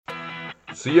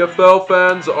CFL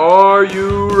fans, are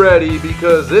you ready?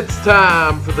 Because it's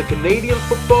time for the Canadian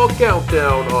Football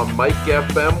Countdown on Mike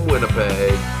FM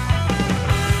Winnipeg.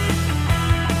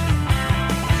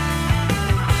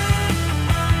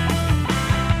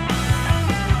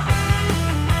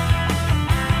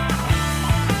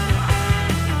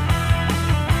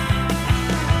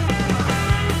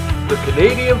 The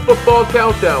Canadian Football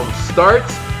Countdown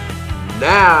starts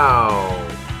now.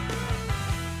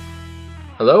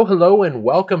 Hello, and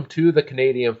welcome to the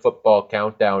Canadian Football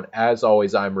Countdown. As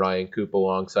always, I'm Ryan Coop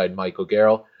alongside Michael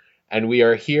Garrell, and we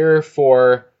are here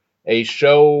for a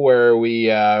show where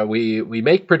we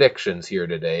make predictions here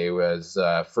today as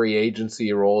free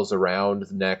agency rolls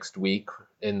around next week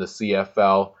in the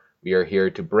CFL. We are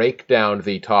here to break down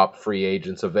the top free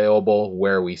agents available,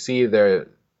 where we see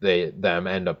them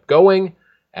end up going,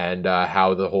 and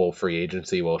how the whole free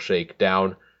agency will shake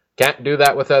down. Can't do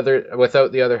that without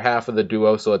the other half of the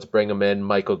duo, so let's bring them in.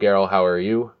 Michael Garrell, how are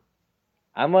you?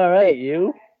 I'm all right.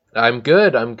 You? I'm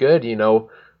good. You know,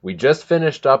 we just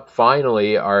finished up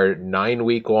finally our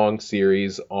 9-week-long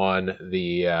series on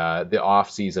the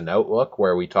off-season outlook,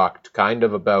 where we talked kind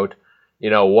of about,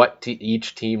 what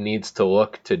each team needs to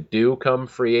look to do come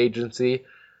free agency.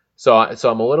 So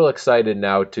I'm a little excited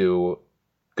now to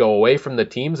go away from the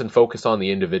teams and focus on the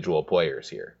individual players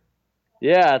here.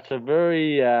 Yeah, it's a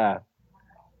very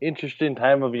interesting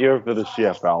time of year for the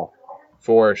CFL.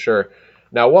 For sure.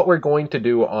 Now, what we're going to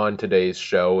do on today's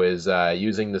show is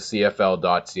using the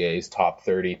CFL.ca's top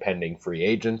 30 pending free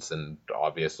agents, and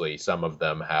obviously some of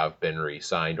them have been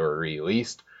re-signed or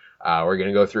released. We're going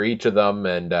to go through each of them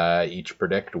and each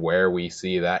predict where we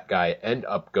see that guy end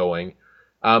up going.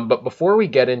 But before we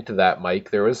get into that, Mike,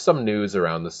 there was some news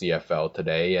around the CFL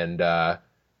today, and,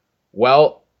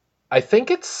 I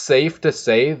think it's safe to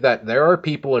say that there are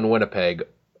people in Winnipeg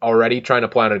already trying to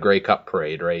plan a Grey Cup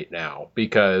parade right now,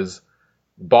 because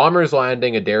Bombers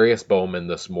landing Adarius Bowman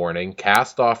this morning,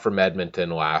 cast off from Edmonton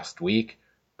last week.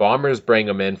 Bombers bring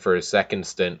him in for his second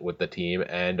stint with the team,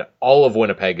 and all of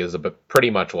Winnipeg is pretty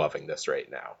much loving this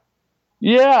right now.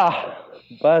 Yeah,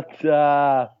 but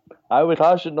I would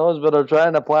caution those that are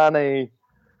trying to plan a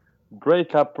Grey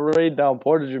Cup parade down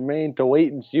Portage and Maine to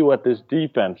wait and see what this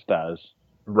defense does.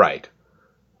 Right.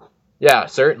 Yeah,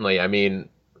 certainly. I mean,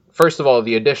 first of all,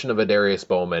 the addition of Adarius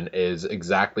Bowman is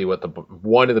exactly what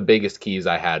one of the biggest keys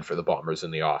I had for the Bombers in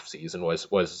the offseason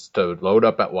was to load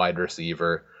up at wide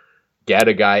receiver, get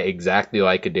a guy exactly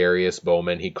like Adarius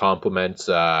Bowman. He complements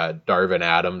Darvin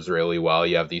Adams really well.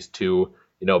 You have these two,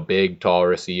 big, tall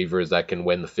receivers that can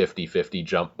win the 50-50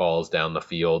 jump balls down the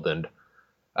field, and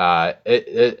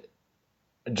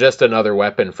just another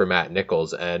weapon for Matt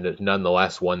Nichols, and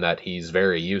nonetheless one that he's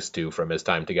very used to from his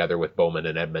time together with Bowman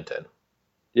in Edmonton.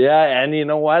 Yeah, and you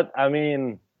know what? I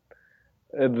mean,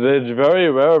 it's very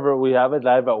rare that we have a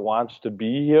guy that wants to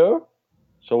be here,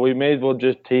 so we may as well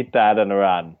just take that and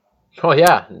run. Oh,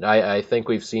 yeah. I think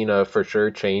we've seen a for sure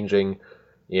changing,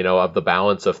 of the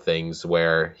balance of things,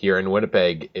 where here in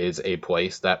Winnipeg is a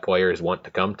place that players want to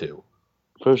come to.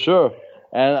 For sure.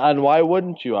 And why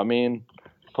wouldn't you? I mean,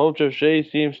 Coach O'Shea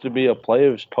seems to be a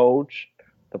player's coach.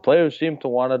 The players seem to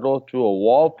want to go through a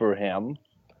wall for him.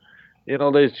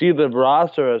 They see the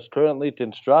roster as currently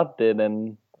constructed,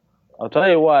 and I'll tell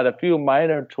you what, a few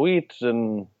minor tweaks,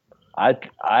 and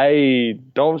I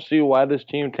don't see why this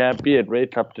team can't be a Grey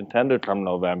Cup contender come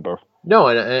November. No,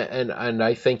 and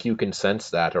I think you can sense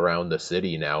that around the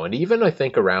city now, and even I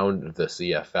think around the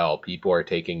CFL, people are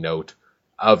taking note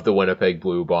of the Winnipeg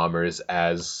Blue Bombers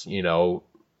as,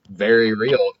 very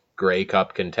real Grey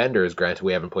Cup contenders. Granted,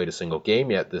 we haven't played a single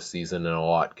game yet this season, and a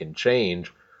lot can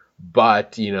change.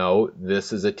 But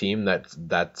this is a team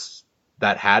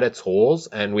that had its holes,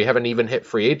 and we haven't even hit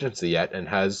free agency yet, and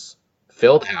has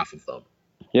filled half of them.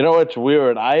 It's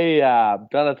weird. I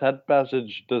got a text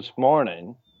message this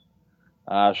morning,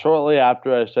 shortly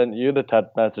after I sent you the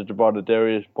text message about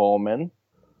Adarius Bowman,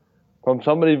 from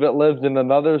somebody that lives in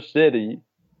another city,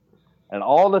 and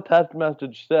all the text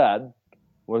message said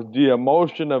was the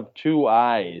emotion of two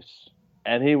eyes.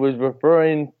 And he was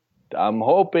referring, I'm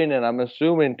hoping and I'm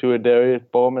assuming, to Adarius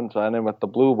Bowman signing with the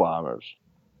Blue Bombers.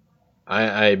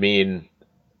 I mean,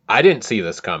 I didn't see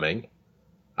this coming.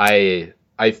 I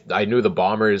knew the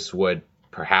Bombers would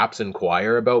perhaps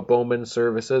inquire about Bowman's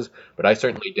services, but I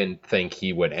certainly didn't think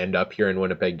he would end up here in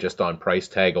Winnipeg just on price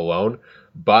tag alone.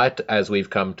 But as we've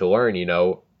come to learn,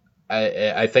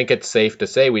 I think it's safe to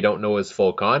say we don't know his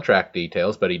full contract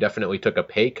details, but he definitely took a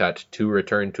pay cut to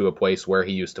return to a place where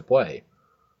he used to play.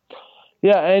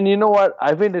 Yeah, and you know what?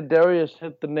 I think that Darius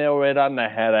hit the nail right on the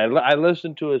head. I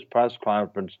listened to his press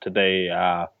conference today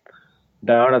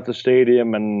down at the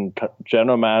stadium, and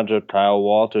general manager Kyle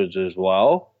Walters as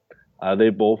well. They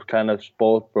both kind of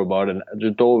spoke for about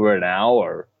just over an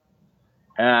hour,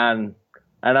 and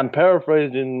I'm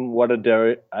paraphrasing what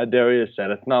Adarius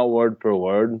said. It's not word for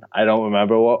word. I don't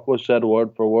remember what was said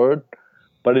word for word,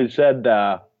 but he said,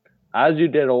 as you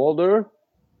get older,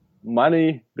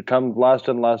 money becomes less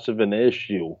and less of an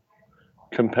issue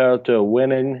compared to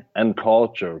winning and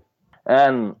culture.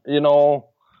 And,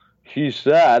 he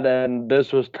said, and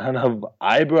this was kind of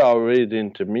eyebrow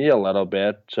raising to me a little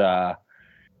bit, and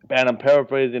I'm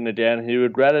paraphrasing again, he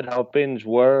regretted how things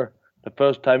were the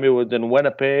first time he was in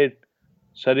Winnipeg,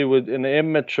 said he was an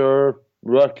immature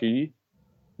rookie,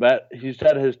 but he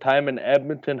said his time in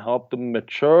Edmonton helped him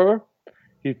mature.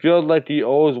 He feels like he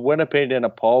owes Winnipeg an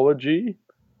apology,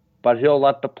 but he'll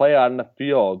let the play on the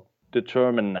field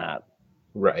determine that.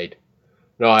 Right.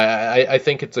 No, I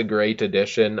think it's a great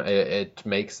addition. It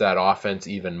makes that offense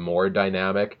even more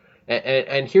dynamic.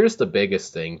 And here's the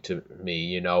biggest thing to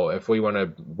me, if we're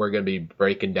going to be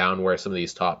breaking down where some of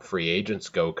these top free agents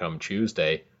go come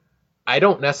Tuesday. I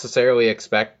don't necessarily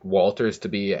expect Walters to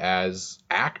be as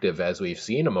active as we've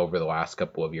seen him over the last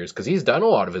couple of years because he's done a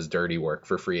lot of his dirty work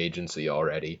for free agency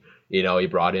already. He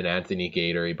brought in Anthony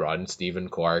Gator, he brought in Stephen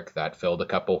Clark, that filled a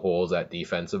couple holes at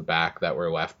defensive back that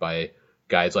were left by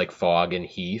guys like Fogg and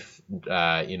Heath,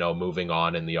 moving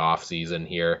on in the offseason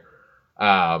here.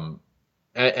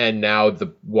 And now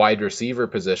the wide receiver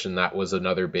position, that was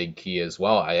another big key as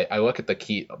well. I look at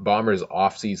the Bombers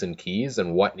offseason keys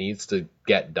and what needs to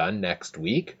get done next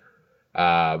week.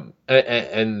 And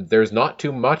there's not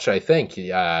too much, I think.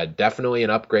 Definitely an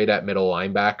upgrade at middle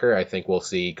linebacker. I think we'll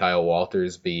see Kyle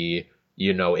Walters be,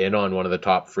 in on one of the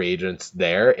top free agents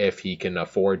there if he can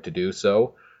afford to do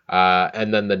so.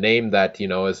 And then the name that,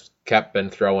 has been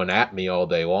throwing at me all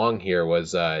day long here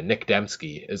was Nick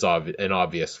Dembski is an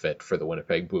obvious fit for the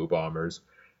Winnipeg Blue Bombers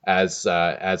as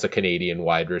a Canadian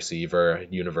wide receiver,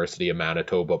 University of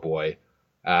Manitoba boy.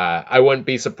 I wouldn't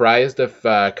be surprised if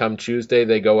come Tuesday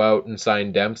they go out and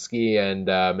sign Dembski and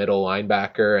middle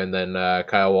linebacker, and then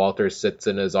Kyle Walters sits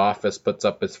in his office, puts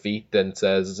up his feet, and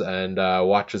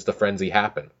watches the frenzy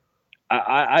happen.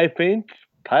 I think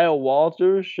Kyle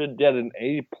Walters should get an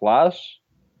A+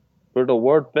 for the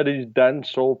work that he's done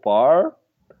so far,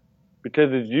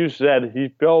 because as you said,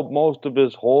 he filled most of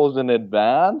his holes in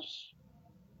advance.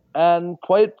 And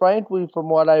quite frankly, from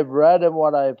what I've read and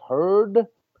what I've heard,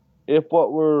 if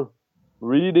what we're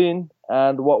reading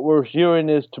and what we're hearing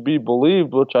is to be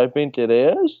believed, which I think it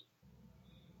is,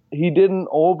 he didn't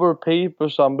overpay for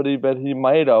somebody that he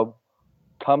might have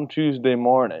come Tuesday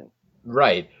morning.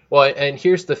 Right. Well, and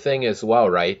here's the thing as well,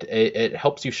 right? It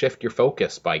helps you shift your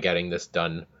focus by getting this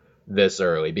done this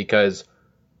early because,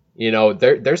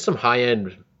 there's some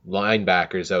high-end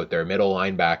linebackers out there, middle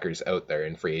linebackers out there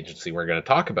in free agency. We're going to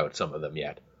talk about some of them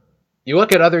yet. You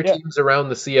look at other teams around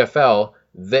the CFL,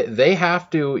 they have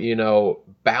to,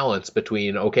 balance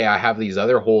between, okay, I have these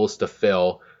other holes to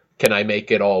fill. Can I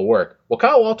make it all work? Well,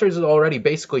 Kyle Walters has already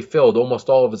basically filled almost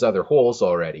all of his other holes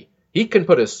already. He can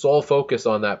put his sole focus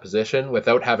on that position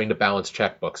without having to balance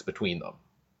checkbooks between them.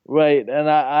 Right, and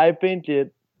I think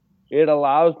it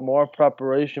allows more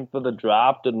preparation for the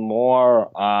draft and more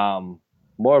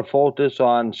focus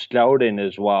on scouting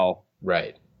as well.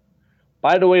 Right.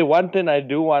 By the way, one thing I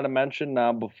do want to mention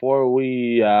now before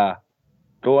we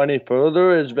go any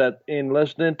further is that in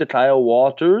listening to Kyle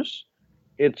Walters,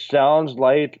 it sounds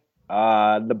like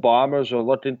the Bombers are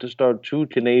looking to start 2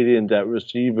 Canadians at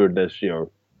receiver this year.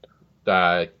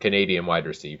 Canadian wide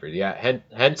receiver. Yeah,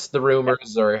 hence the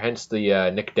rumors or hence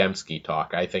the Nick Dembski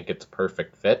talk. I think it's a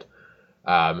perfect fit.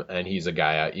 And he's a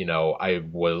guy, I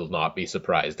will not be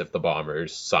surprised if the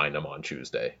Bombers sign him on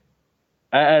Tuesday.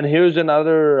 And here's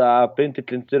another thing to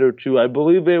consider, too. I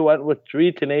believe they went with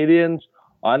 3 Canadians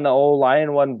on the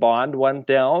O-line when Bond went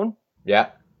down. Yeah.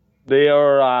 They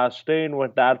are staying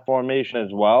with that formation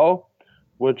as well,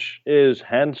 which is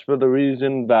hence for the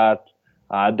reason that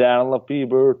Dan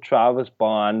Lefebvre, Travis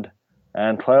Bond,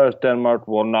 and Clarence Denmark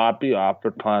will not be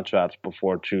offered contracts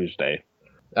before Tuesday.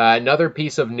 Another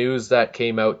piece of news that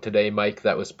came out today, Mike,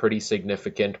 that was pretty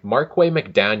significant. Marquay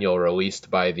McDaniel released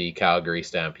by the Calgary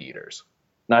Stampeders.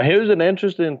 Now, here's an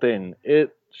interesting thing.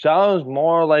 It sounds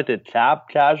more like a cap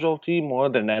casualty more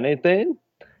than anything.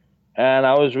 And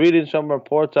I was reading some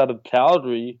reports out of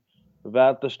Calgary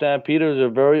that the Stampeders are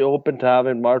very open to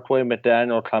having Marquay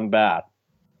McDaniel come back.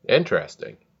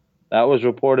 Interesting. That was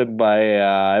reported by,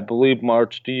 I believe,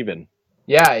 Mark Steven.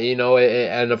 Yeah,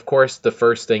 and of course the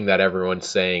first thing that everyone's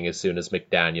saying as soon as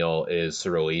McDaniel is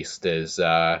released is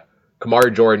Kamar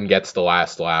Jordan gets the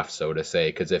last laugh, so to say,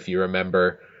 because if you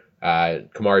remember,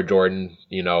 Kamar Jordan,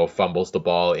 fumbles the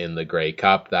ball in the Grey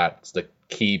Cup. That's the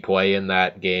key play in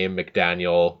that game.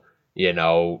 McDaniel,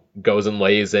 goes and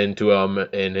lays into him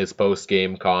in his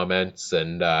post-game comments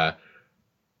and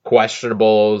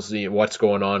questionables, what's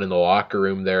going on in the locker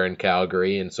room there in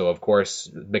Calgary. And so, of course,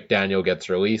 McDaniel gets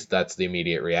released. That's the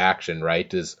immediate reaction,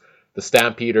 right? Is the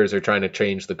Stampeders are trying to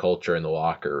change the culture in the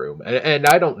locker room. And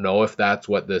I don't know if that's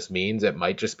what this means. It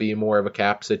might just be more of a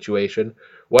cap situation.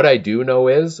 What I do know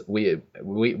is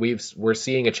we're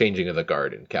seeing a changing of the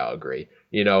guard in Calgary.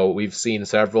 We've seen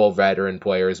several veteran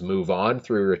players move on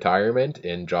through retirement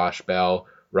in Josh Bell,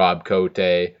 Rob Cote,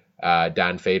 Dan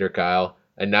Faderkyle.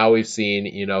 And now we've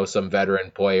seen, some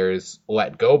veteran players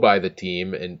let go by the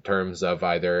team in terms of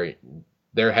either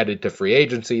they're headed to free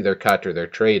agency, they're cut, or they're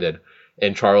traded,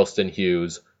 in Charleston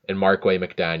Hughes and Marquay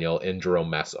McDaniel and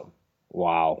Jerome Messam.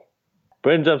 Wow.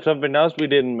 Brings up something else we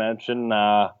didn't mention.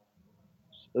 John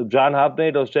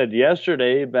Hufnagel said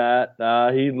yesterday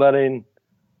that he's letting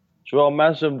Jerome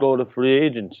Messam go to free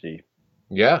agency.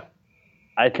 Yeah.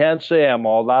 I can't say I'm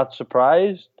all that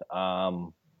surprised.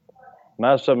 Messam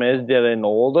is getting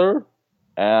older,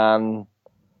 and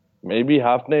maybe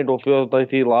Hufnagel feels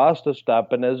like he lost a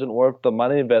step and isn't worth the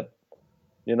money that,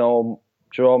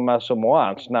 Jerome Messam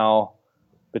wants. Now,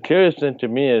 the curious thing to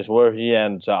me is where he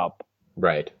ends up.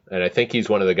 Right. And I think he's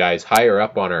one of the guys higher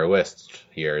up on our list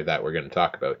here that we're going to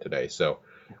talk about today. So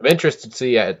I'm interested to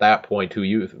see at that point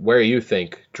where you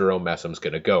think Jerome Messam's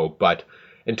going to go. But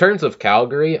in terms of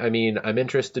Calgary, I'm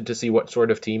interested to see what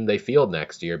sort of team they field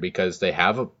next year because they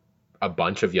have a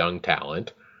bunch of young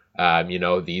talent.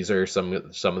 These are some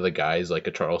of the guys like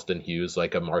a Charleston Hughes,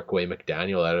 like a Marquay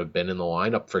McDaniel that have been in the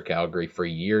lineup for Calgary for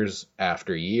years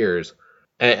after years.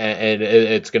 And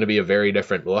it's going to be a very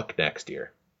different look next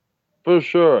year. For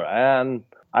sure. And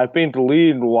I think the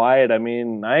lead wide, I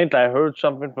heard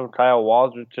something from Kyle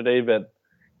Walter today that,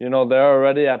 they're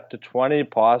already up to 20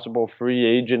 possible free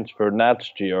agents for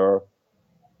next year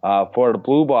for the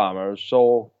Blue Bombers.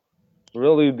 So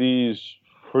really these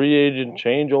free agent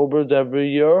changeovers every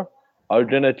year are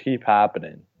going to keep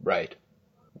happening. Right.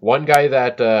 One guy,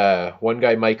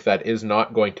 Mike, that is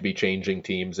not going to be changing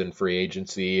teams in free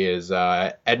agency is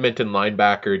Edmonton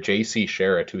linebacker J.C.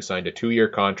 Sherritt, who signed a 2-year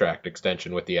contract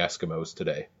extension with the Eskimos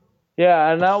today.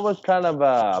 Yeah, and that was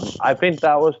I think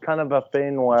that was kind of a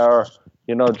thing where,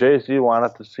 J.C.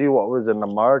 wanted to see what was in the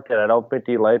market. I don't think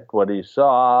he liked what he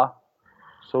saw,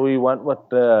 so he went with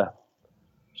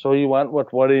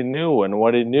what he knew, and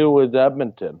what he knew was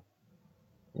Edmonton.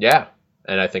 Yeah,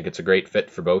 and I think it's a great fit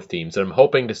for both teams. And I'm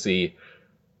hoping to see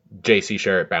J.C.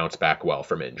 Sherritt bounce back well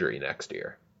from injury next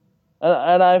year.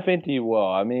 And I think he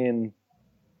will. I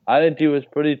think he was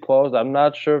pretty close. I'm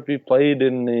not sure if he played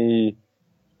in the...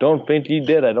 Don't think he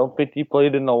did. I don't think he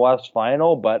played in the West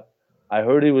Final, but I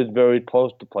heard he was very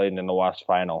close to playing in the West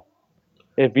Final,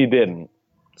 if he didn't.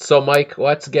 So, Mike,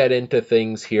 let's get into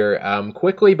things here.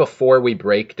 Quickly before we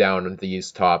break down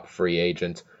these top free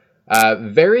agents,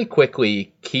 very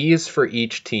quickly, keys for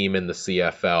each team in the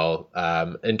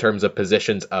CFL in terms of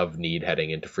positions of need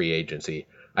heading into free agency.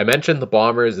 I mentioned the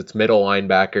Bombers, it's middle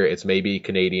linebacker, it's maybe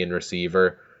Canadian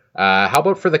receiver. How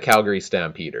about for the Calgary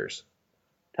Stampeders?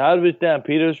 Calgary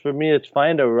Stampeders, for me, it's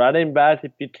find a running back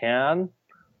if you can.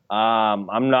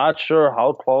 I'm not sure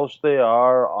how close they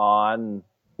are on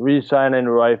re-signing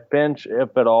Roy Finch,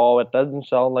 if at all. It doesn't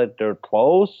sound like they're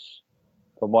close,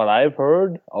 from what I've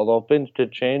heard, although Finch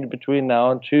could change between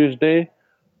now and Tuesday.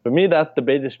 For me, that's the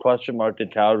biggest question mark in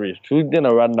Calgary is who's going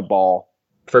to run the ball.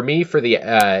 For me, for the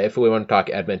if we want to talk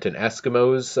Edmonton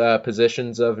Eskimos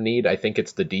positions of need, I think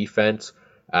it's the defense.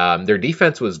 Their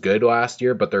defense was good last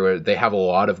year, but they have a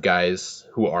lot of guys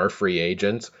who are free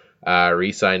agents.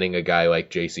 Re-signing a guy like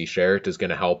J.C. Sherritt is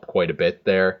going to help quite a bit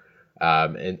there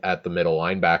at the middle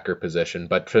linebacker position.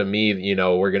 But to me,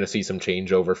 we're going to see some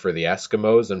changeover for the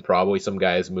Eskimos and probably some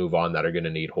guys move on that are going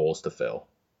to need holes to fill.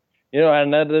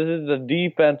 And this is a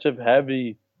defensive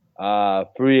heavy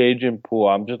free agent pool.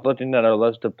 I'm just looking at our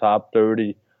list of top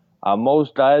 30.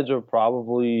 Most guys are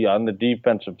probably on the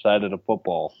defensive side of the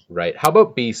football. Right. How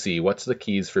about BC? What's the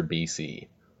keys for BC?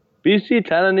 BC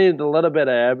kind of needs a little bit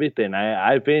of everything.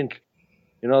 I think,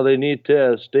 they need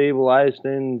to stabilize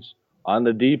things on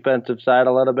the defensive side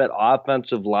a little bit.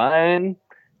 Offensive line,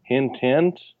 hint,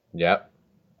 hint. Yep.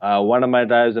 One of my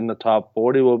guys in the top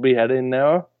 40 will be heading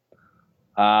there.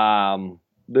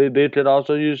 They could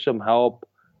also use some help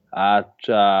at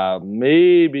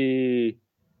maybe,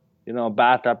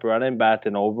 backup running back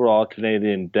and overall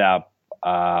Canadian depth.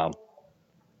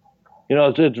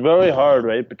 It's very hard,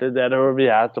 right? Because Ed Hervey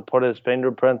has to put his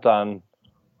fingerprint on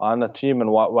the team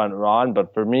and what went wrong.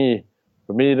 But for me,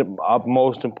 For me, the of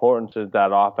most importance is that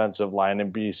offensive line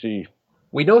in BC.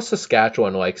 We know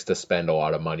Saskatchewan likes to spend a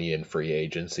lot of money in free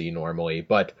agency normally,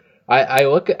 but I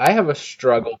have a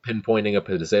struggle pinpointing a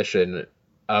position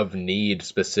of need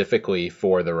specifically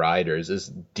for the Riders.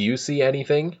 Do you see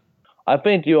anything? I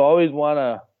think you always want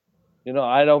to,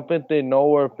 I don't think they know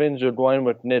where things are going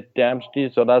with Nick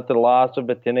Dempsey, so that's the loss of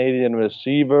a Canadian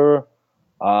receiver.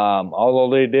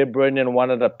 Although they did bring in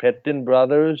one of the Pitton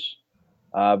brothers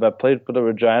that played for the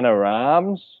Regina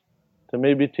Rams to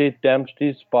maybe take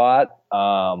Dempsey's spot.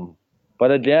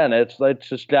 But again, it's like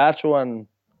Saskatchewan,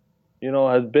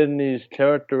 has been these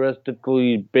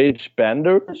characteristically big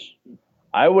spenders.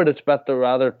 I would expect a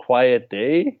rather quiet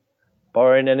day,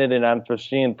 barring anything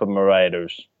unforeseen from the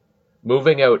Riders.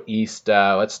 Moving out east,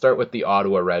 let's start with the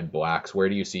Ottawa Red Blacks. Where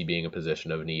do you see being a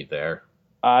position of need there?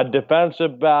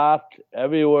 Defensive back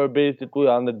everywhere, basically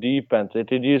on the defense. They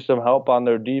could use some help on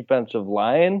their defensive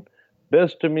line.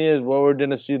 This, to me, is where we're going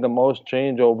to see the most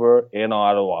changeover in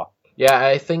Ottawa. Yeah,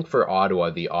 I think for Ottawa,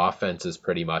 the offense is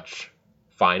pretty much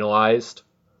finalized.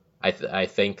 I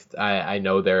think I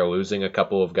know they're losing a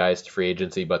couple of guys to free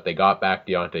agency, but they got back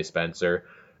Deontay Spencer,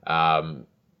 and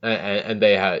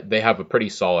they have a pretty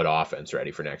solid offense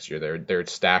ready for next year. They're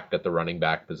stacked at the running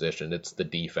back position. It's the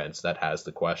defense that has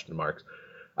the question marks.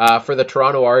 For the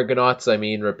Toronto Argonauts, I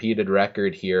mean, repeated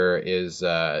record here is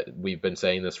we've been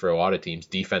saying this for a lot of teams,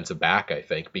 defensive back, I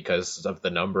think, because of the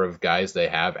number of guys they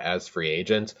have as free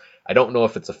agents. I don't know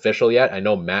if it's official yet. I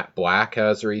know Matt Black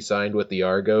has re-signed with the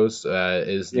Argos,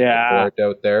 is the report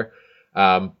out there.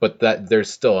 But that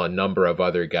there's still a number of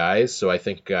other guys, so I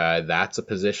think that's a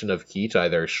position of key to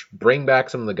either bring back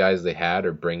some of the guys they had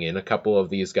or bring in a couple of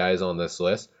these guys on this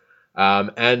list.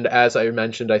 And as I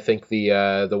mentioned, I think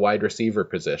the wide receiver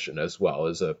position as well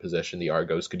is a position the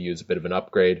Argos could use a bit of an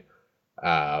upgrade,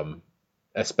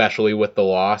 especially with the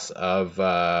loss of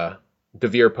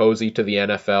DeVere Posey to the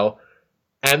NFL.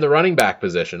 And the running back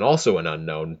position, also an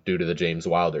unknown due to the James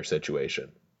Wilder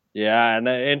situation. Yeah, and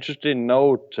an interesting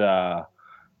note,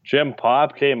 Jim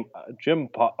Barker came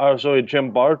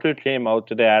out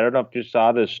today. I don't know if you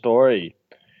saw this story.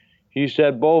 He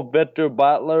said both Victor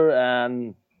Butler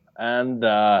and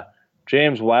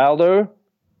James Wilder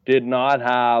did not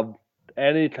have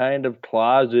any kind of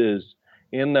clauses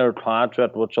in their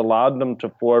contract which allowed them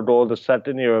to forego the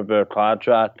second year of their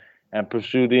contract and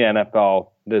pursue the NFL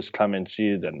this coming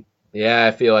season. Yeah,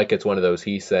 I feel like it's one of those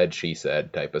he said, she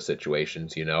said type of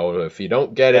situations, you know. If you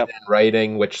don't get it in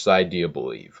writing, which side do you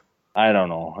believe? I don't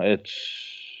know. It's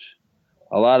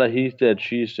a lot of he said,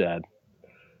 she said.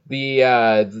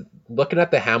 The looking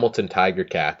at the Hamilton Tiger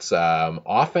Cats,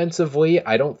 offensively,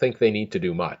 I don't think they need to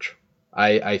do much.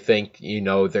 I think, you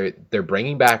know, they're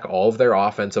bringing back all of their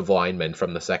offensive linemen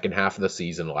from the second half of the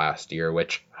season last year,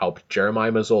 which helped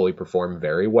Jeremiah Mazzoli perform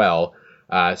very well.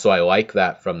 So I like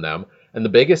that from them. And the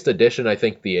biggest addition I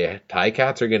think the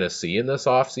Ticats are going to see in this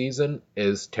offseason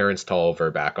is Terrence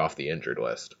Tolliver back off the injured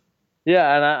list.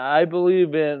 Yeah, and I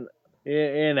believe in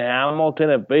Hamilton,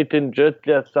 if they can just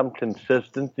get some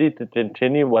consistency to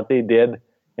continue what they did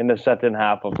in the second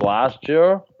half of last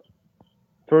year.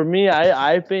 For me,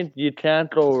 I think you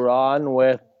can't go wrong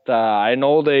with, I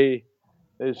know they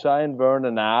signed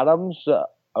Vernon Adams,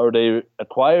 or they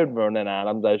acquired Vernon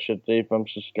Adams, I should say, from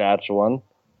Saskatchewan.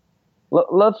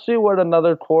 Let's see what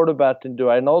another quarterback can do.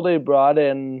 I know they brought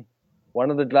in one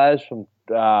of the guys from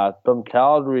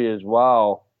Calgary as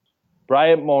well,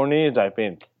 Bryant Moniz, I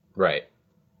think. Right.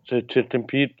 To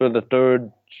compete for the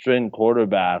third string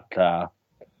quarterback.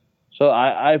 So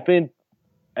I think,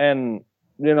 and,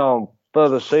 you know, for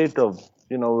the sake of,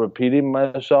 you know, repeating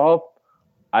myself,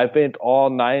 I think all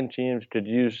 9 teams could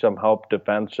use some help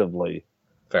defensively.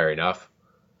 Fair enough.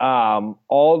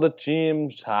 All the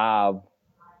teams have,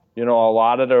 you know, a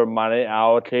lot of their money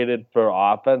allocated for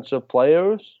offensive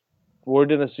players. We're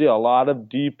going to see a lot of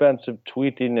defensive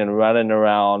tweaking and running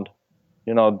around,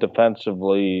 you know,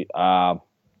 defensively to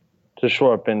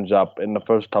shore things up in the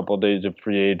first couple of days of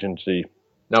free agency.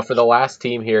 Now, for the last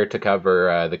team here to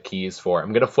cover the keys for,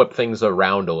 I'm going to flip things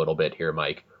around a little bit here,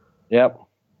 Mike. Yep.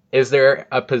 Is there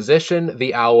a position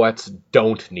the Alouettes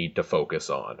don't need to focus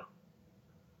on?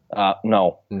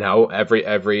 No. No, every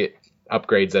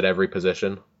upgrades at every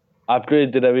position?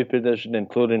 Upgrades at every position,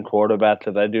 including quarterback,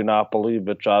 because I do not believe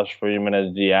that Josh Freeman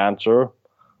is the answer,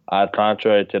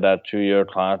 contrary to that 2-year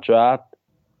contract.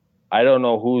 I don't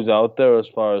know who's out there as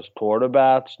far as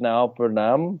quarterbacks now for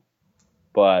them,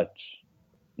 but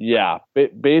yeah,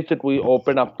 basically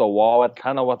open up the wall. It's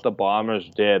kind of what the Bombers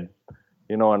did,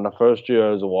 you know, in the first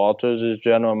year as Walters as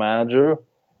general manager.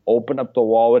 Open up the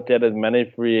wall with it, as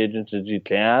many free agents as you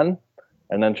can,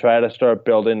 and then try to start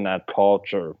building that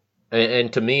culture.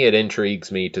 And to me, it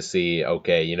intrigues me to see,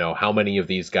 okay, how many of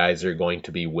these guys are going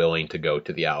to be willing to go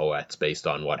to the Alouettes based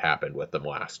on what happened with them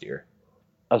last year.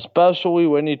 Especially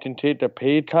when you can take a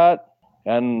pay cut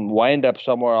and wind up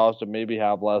somewhere else and maybe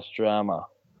have less drama.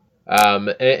 I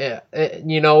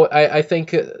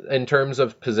think in terms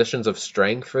of positions of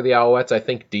strength for the Alouettes, I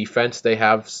think defense, they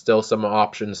have still some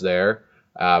options there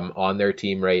on their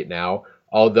team right now.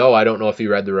 Although I don't know if you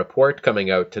read the report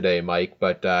coming out today, Mike,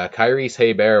 but Kyrese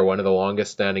Hebert, one of the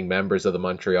longest standing members of the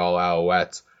Montreal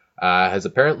Alouettes, has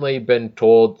apparently been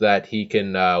told that he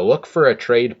can look for a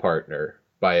trade partner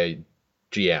by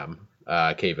GM,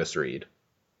 Kavis Reed.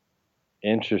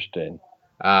 Interesting.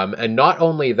 And not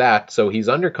only that, so he's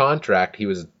under contract. He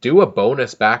was due a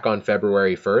bonus back on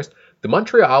February 1st. The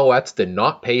Montreal Alouettes did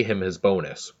not pay him his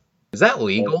bonus. Is that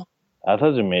legal? That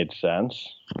doesn't make sense.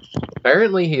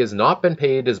 Apparently, he has not been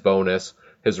paid his bonus,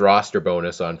 his roster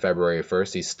bonus on February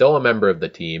 1st. He's still a member of the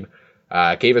team.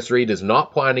 Kavis Reed is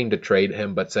not planning to trade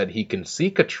him, but said he can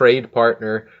seek a trade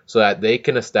partner so that they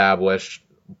can establish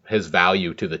his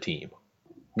value to the team.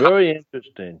 Very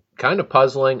interesting. Kind of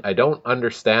puzzling. I don't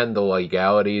understand the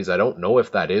legalities. I don't know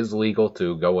if that is legal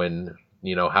to go and,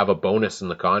 have a bonus in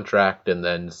the contract and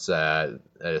then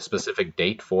a specific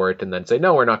date for it and then say,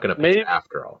 no, we're not going to pay you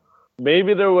after all.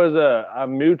 Maybe there was a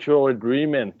mutual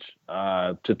agreement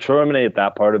to terminate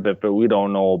that part of it, but we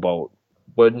don't know about.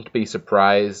 Wouldn't be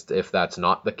surprised if that's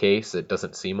not the case. It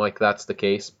doesn't seem like that's the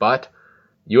case, but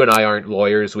you and I aren't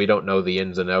lawyers. We don't know the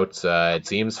ins and outs. It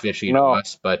seems fishy to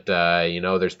us, but,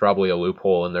 there's probably a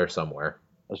loophole in there somewhere.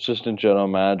 Assistant general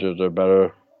managers are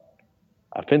better.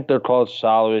 I think they're called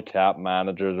salary cap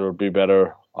managers, or would be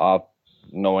better off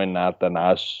knowing that than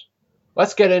us.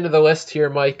 Let's get into the list here,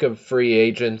 Mike, of free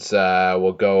agents.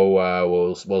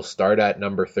 We'll start at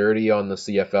number 30 on the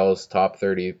CFL's top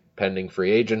 30 pending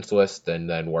free agents list and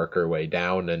then work our way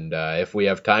down. And if we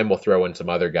have time, we'll throw in some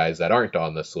other guys that aren't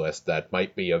on this list that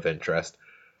might be of interest.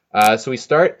 So we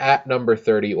start at number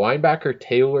 30, linebacker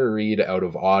Taylor Reed out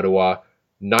of Ottawa.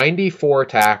 94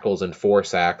 tackles and 4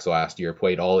 sacks last year,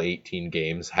 played all 18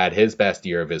 games, had his best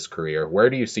year of his career. Where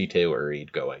do you see Taylor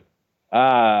Reed going?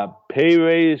 Pay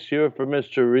raise here for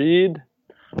Mr. Reed.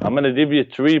 I'm going to give you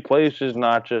 3 places,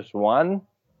 not just one.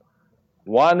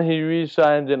 One, he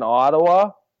re-signs in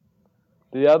Ottawa.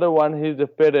 The other one, he's a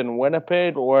fit in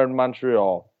Winnipeg or in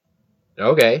Montreal.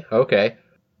 Okay.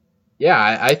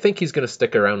 Yeah, I think he's going to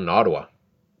stick around in Ottawa.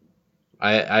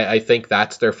 I think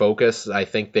that's their focus. I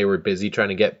think they were busy trying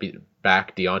to get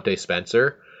back Deontay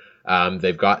Spencer.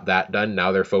 They've got that done.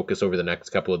 Now their focus over the next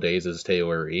couple of days is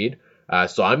Taylor Reed.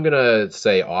 So I'm going to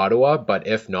say Ottawa, but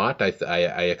if not,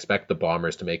 I expect the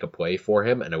Bombers to make a play for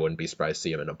him, and I wouldn't be surprised to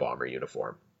see him in a Bomber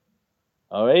uniform.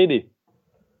 Alrighty.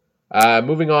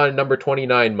 Moving on, number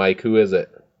 29, Mike, who is it?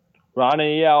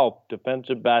 Ronnie Yelp,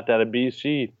 defensive back out of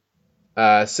BC.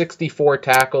 64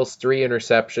 tackles, 3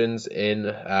 interceptions in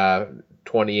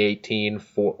 2017,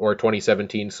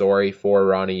 for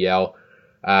Ronnie Yell.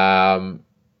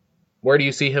 Where do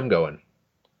you see him going?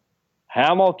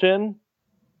 Hamilton,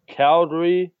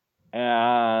 Calgary,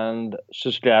 and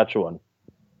Saskatchewan.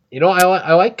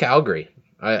 I like Calgary.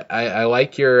 I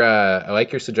like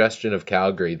your suggestion of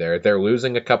Calgary there. They're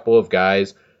losing a couple of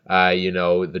guys.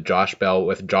 With Josh Bell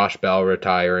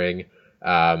retiring,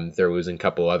 they're losing a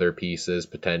couple other pieces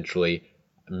potentially.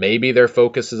 Maybe their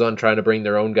focus is on trying to bring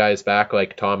their own guys back,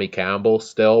 like Tommy Campbell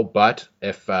still. But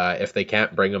if they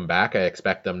can't bring them back, I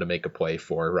expect them to make a play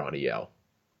for Ronnie Yell.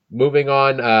 Moving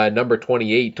on, number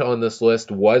 28 on this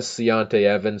list was Deontay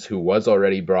Evans, who was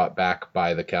already brought back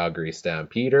by the Calgary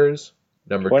Stampeders.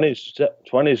 Number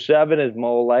 27 is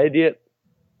Mo Lydiot,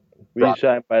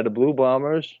 re-signed by the Blue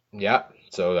Bombers. Yeah,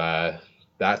 so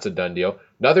that's a done deal.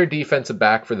 Another defensive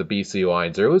back for the BC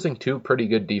Lions. They're losing 2 pretty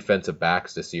good defensive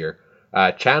backs this year.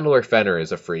 Chandler Fenner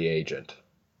is a free agent.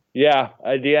 Yeah,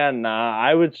 again,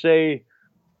 I would say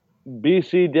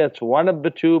BC gets one of the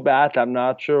 2 bats. I'm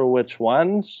not sure which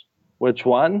one,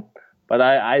 but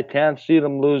I can't see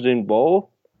them losing both.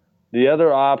 The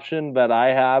other option that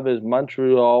I have is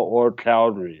Montreal or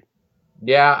Calgary.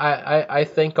 Yeah, I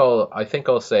think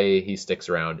I'll say he sticks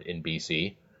around in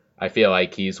BC. I feel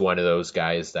like he's one of those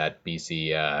guys that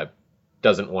BC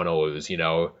doesn't want to lose. He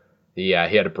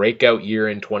had a breakout year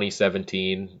in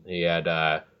 2017. He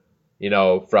had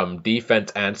from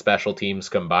defense and special teams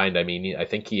combined. I mean, I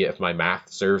think if my math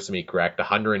serves me correct,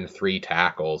 103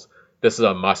 tackles. This is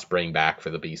a must bring back for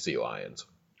the BC Lions.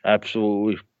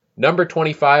 Absolutely. Number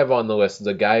 25 on the list is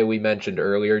a guy we mentioned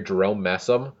earlier, Jerome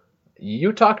Messam.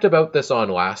 You talked about this on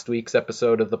last week's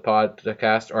episode of the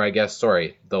podcast, or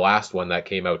the last one that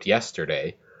came out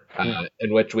yesterday.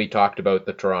 in which we talked about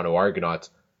the Toronto Argonauts.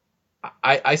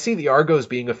 I see the Argos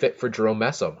being a fit for Jerome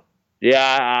Messam.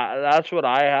 Yeah, that's what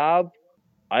I have.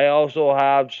 I also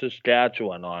have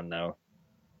Saskatchewan on now.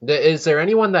 Is there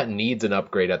anyone that needs an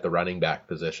upgrade at the running back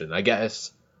position? I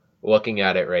guess looking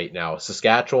at it right now,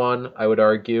 Saskatchewan, I would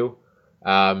argue.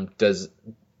 Does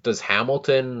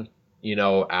Hamilton,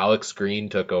 Alex Green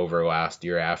took over last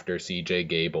year after CJ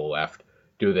Gable left.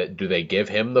 Do they give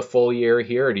him the full year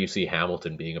here, or do you see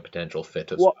Hamilton being a potential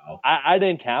fit as Well, well? I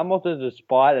think Hamilton's a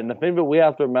spot, and the thing that we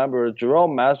have to remember is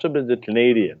Jerome Messam is a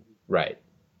Canadian. Right.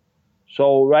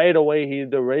 So right away,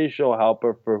 he's the ratio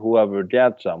helper for whoever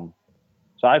gets him.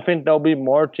 So I think there'll be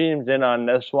more teams in on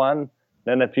this one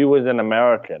than if he was an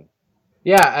American.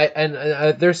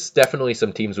 Yeah, there's definitely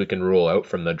some teams we can rule out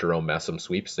from the Jerome Messam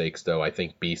sweepstakes, though. I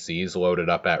think BC's loaded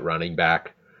up at running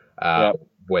back Yeah.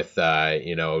 with,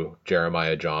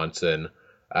 Jeremiah Johnson,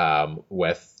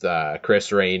 with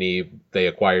Chris Rainey. They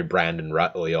acquired Brandon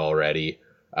Rutley already.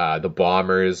 The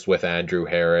Bombers with Andrew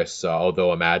Harris.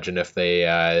 Although imagine if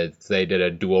they did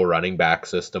a dual running back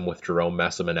system with Jerome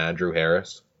Messam and Andrew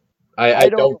Harris. I I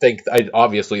don't don't think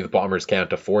obviously the Bombers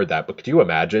can't afford that, but could you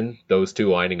imagine those two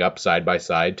lining up side by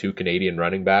side, two Canadian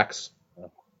running backs?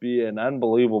 be an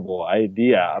unbelievable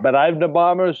idea. But I have the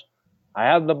Bombers. I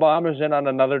have the Bombers in on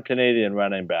another Canadian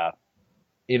running back.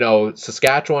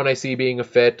 Saskatchewan I see being a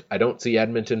fit. I don't see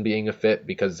Edmonton being a fit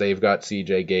because they've got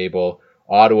CJ Gable.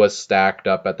 Ottawa's stacked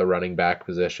up at the running back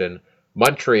position.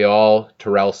 Montreal,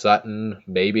 Terrell Sutton,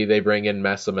 maybe they bring in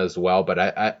Messam as well, but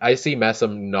I see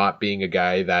Messam not being a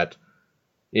guy that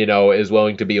is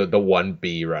willing to be the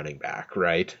 1B running back,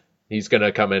 right? He's going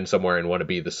to come in somewhere and want to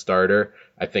be the starter.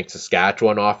 I think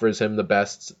Saskatchewan offers him the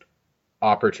best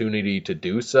opportunity to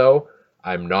do so.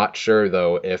 I'm not sure,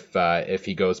 though, if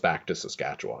he goes back to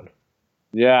Saskatchewan.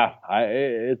 Yeah,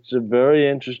 it's a very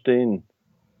interesting.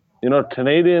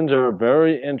 Canadians are a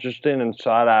very interesting and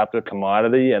sought after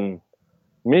commodity, and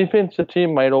me thinks the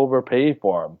team might overpay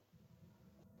for him.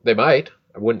 They might.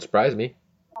 It wouldn't surprise me.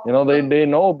 They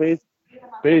know based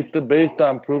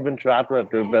on proven track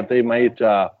record that they might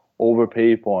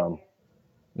overpay for him.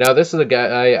 Now, this is a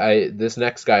guy. This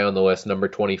next guy on the list, number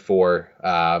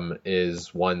 24,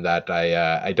 is one that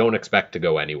I don't expect to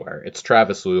go anywhere. It's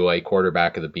Travis Lulay,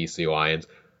 quarterback of the BC Lions.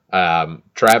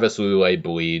 Travis Lulay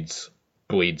bleeds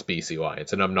BC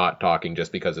Lions, and I'm not talking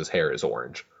just because his hair is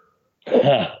orange.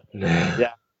 Yeah,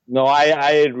 no,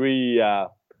 I agree.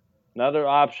 Another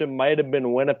option might have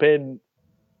been Winnipeg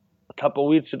a couple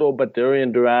weeks ago, but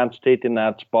Darian Durant's taking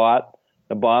that spot.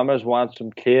 The Bombers want some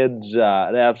kids. They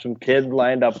have some kids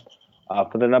lined up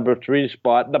for the number 3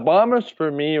 spot. The Bombers,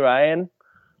 for me, Ryan,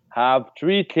 have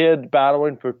 3 kids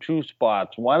battling for 2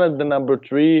 spots. One is the number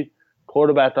 3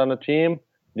 quarterback on the team.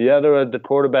 The other is the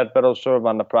quarterback that'll serve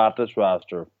on the practice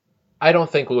roster. I don't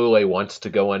think Lulay wants to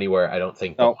go anywhere. I don't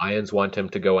think the Lions want him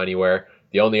to go anywhere.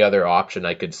 The only other option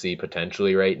I could see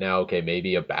potentially right now, okay,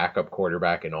 maybe a backup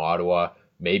quarterback in Ottawa,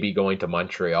 maybe going to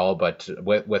Montreal, but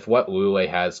with what Lulay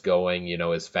has going,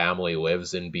 his family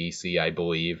lives in BC, I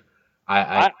believe.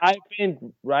 I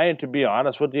think, Ryan, to be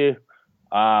honest with you,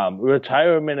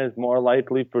 retirement is more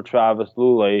likely for Travis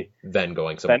Lulay than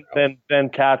going somewhere else. Than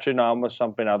catching on with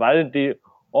something else. I think the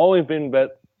only thing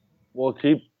that will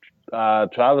keep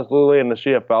Travis Lulay in the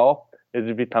CFL is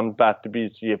if he comes back to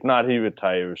BC. If not, he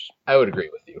retires. I would agree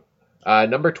with you.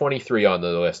 Number 23 on the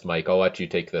list, Mike. I'll let you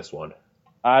take this one.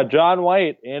 John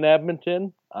White in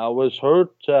Edmonton was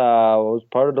hurt. Was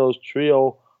part of those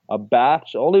trio of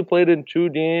bats. Only played in 2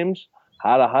 games.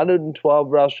 Had 112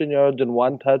 rushing yards and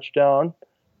 1 touchdown.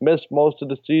 Missed most of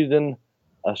the season.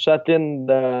 A second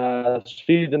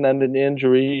season-ending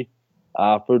injury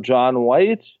for John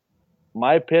White.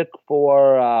 My pick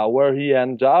for where he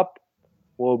ends up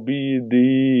will be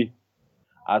the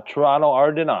Toronto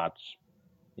Argonauts.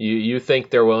 You think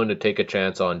they're willing to take a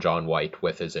chance on John White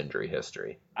with his injury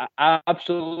history?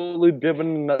 Absolutely,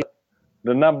 given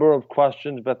the number of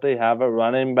questions that they have at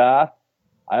running back.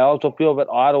 I also feel that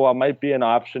Ottawa might be an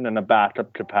option in a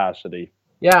backup capacity.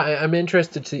 Yeah, I'm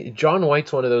interested to see. John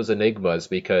White's one of those enigmas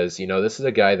because, this is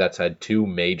a guy that's had 2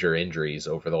 major injuries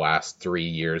over the last 3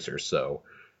 years or so.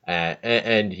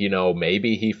 And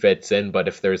maybe he fits in, but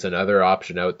if there's another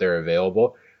option out there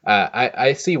available,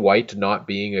 I see White not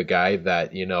being a guy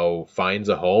that, finds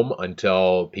a home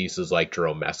until pieces like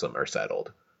Jerome Messam are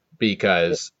settled.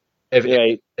 Because if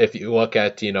you look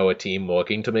at, a team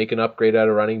looking to make an upgrade at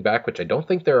a running back, which I don't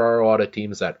think there are a lot of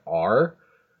teams that are,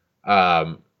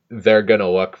 they're going to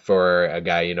look for a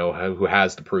guy, who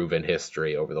has the proven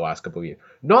history over the last couple of years.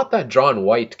 Not that John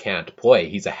White can't play.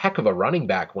 He's a heck of a running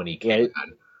back when he can.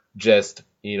 Just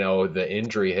the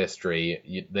injury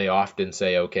history, they often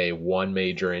say, okay, one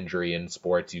major injury in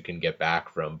sports you can get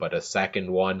back from, but a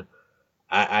second one,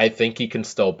 I think he can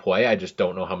still play. I just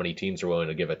don't know how many teams are willing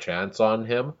to give a chance on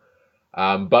him.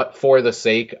 But for the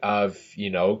sake of,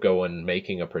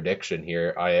 making a prediction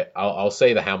here, I'll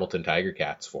say the Hamilton Tiger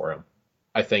Cats for him.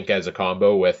 I think as a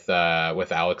combo with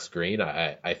Alex Green,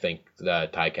 I think the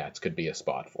Ticats could be a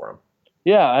spot for him.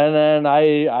 Yeah, and then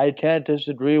I can't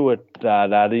disagree with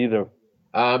that either.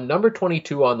 Number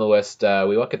 22 on the list,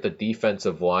 we look at the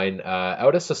defensive line.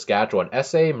 Out of Saskatchewan,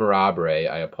 S.A. Marabre.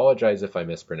 I apologize if I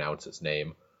mispronounce his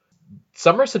name.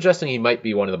 Some are suggesting he might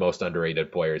be one of the most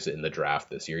underrated players in the draft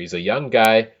this year. He's a young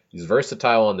guy. He's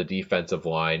versatile on the defensive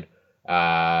line.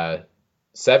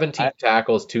 17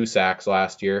 tackles, 2 sacks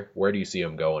last year. Where do you see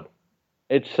him going?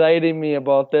 Exciting me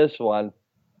about this one.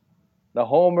 The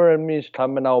homer in me is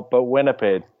coming out, but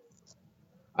Winnipeg.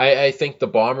 I think the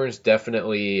Bombers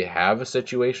definitely have a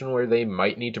situation where they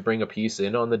might need to bring a piece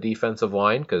in on the defensive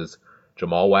line because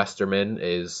Jamal Westerman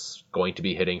is going to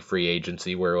be hitting free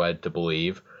agency, we're led to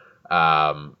believe.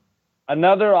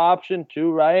 Another option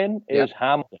too, Ryan, is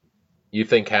Hamilton. You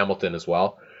think Hamilton as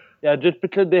well? Yeah, just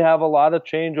because they have a lot of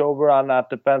changeover on that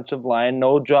defensive line.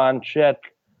 No John Chick.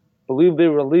 I believe they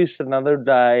released another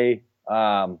guy.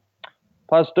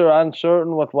 Plus, they're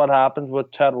uncertain with what happens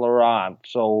with Ted Laurent.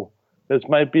 So this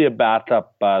might be a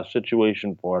backup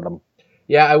situation for them.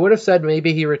 Yeah, I would have said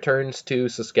maybe he returns to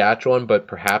Saskatchewan, but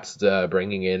perhaps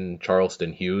bringing in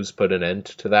Charleston Hughes put an end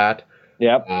to that.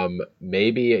 Yep.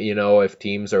 Maybe, if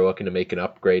teams are looking to make an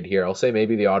upgrade here, I'll say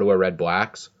maybe the Ottawa Red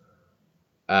Blacks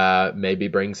maybe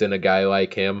brings in a guy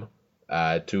like him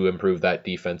to improve that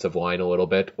defensive line a little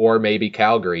bit. Or maybe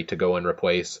Calgary to go and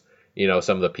replace,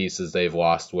 some of the pieces they've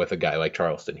lost with a guy like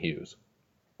Charleston Hughes.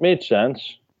 Made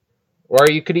sense. Or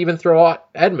you could even throw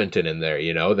Edmonton in there,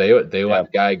 They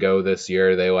let Guy go this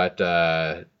year. They let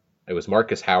it was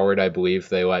Marcus Howard, I believe,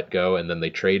 they let go, and then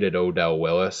they traded Odell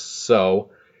Willis.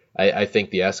 So I think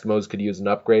the Eskimos could use an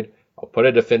upgrade. I'll put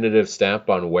a definitive stamp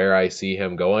on where I see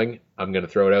him going. I'm going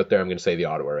to throw it out there. I'm going to say the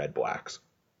Ottawa Red Blacks.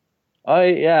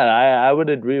 I would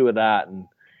agree with that. And,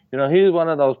 he's one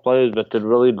of those players that could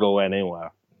really go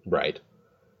anywhere. Right.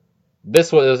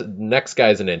 Next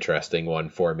guy's an interesting one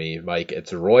for me, Mike.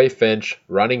 It's Roy Finch,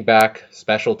 running back,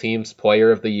 special teams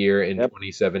player of the year in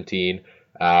 2017.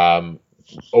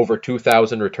 Over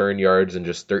 2,000 return yards in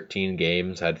just 13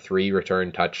 games, had 3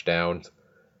 return touchdowns.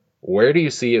 Where do you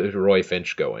see Roy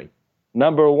Finch going?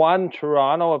 Number 1,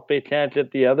 Toronto, if they can't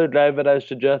get the other guy that I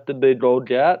suggested they go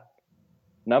get.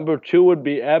 Number 2 would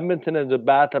be Edmonton as a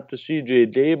backup to C.J.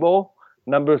 Dabo.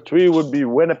 Number 3 would be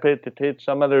Winnipeg to take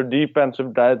some of their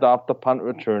defensive guys off the punt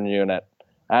return unit.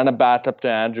 And a backup to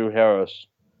Andrew Harris.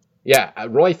 Yeah,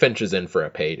 Roy Finch is in for a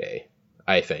payday,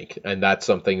 I think. And that's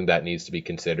something that needs to be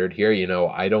considered here.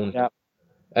 I don't... Yeah.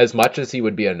 As much as he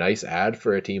would be a nice ad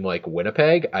for a team like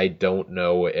Winnipeg, I don't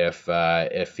know if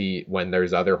he, when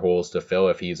there's other holes to fill,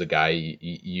 if he's a guy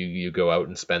you go out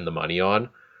and spend the money on.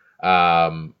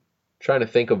 Trying to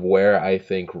think of where I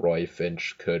think Roy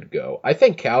Finch could go. I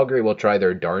think Calgary will try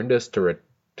their darndest to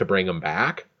bring him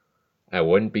back. I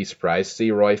wouldn't be surprised to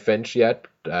see Roy Finch yet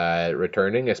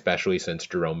returning, especially since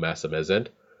Jerome Messam isn't.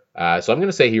 So I'm going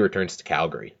to say he returns to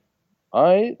Calgary. All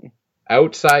right.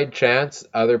 Outside chance,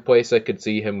 other place I could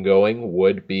see him going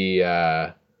would be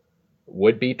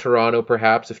Toronto,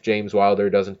 perhaps, if James Wilder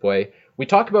doesn't play. We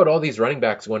talk about all these running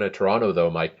backs going to Toronto, though,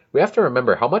 Mike. We have to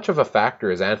remember, how much of a factor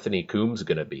is Anthony Coombs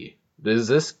going to be? Is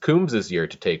this Coombs' year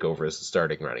to take over as the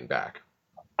starting running back?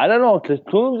 I don't know, because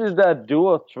Coombs is that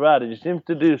dual threat. He seems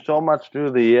to do so much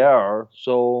through the air,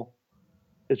 so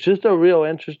it's just a real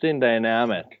interesting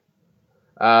dynamic.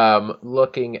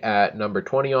 Looking at number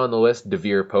 20 on the list,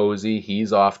 Devere Posey.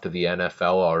 He's off to the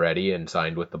NFL already and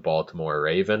signed with the Baltimore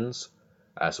Ravens.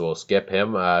 So we'll skip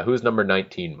him. Who's number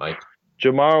 19, Mike?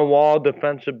 Jamar Wall,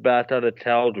 defensive back out of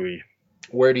Calgary.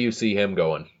 Where do you see him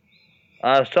going?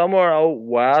 Somewhere out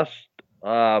west.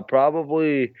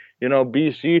 Probably,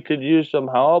 BC could use some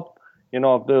help.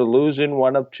 If they're losing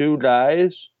one of 2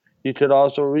 guys. He could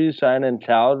also re-sign in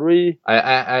Calgary.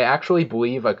 I actually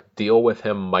believe a deal with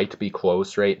him might be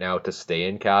close right now to stay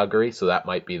in Calgary, so that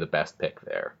might be the best pick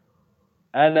there.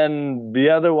 And then the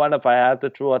other one, if I had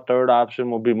to throw a third option,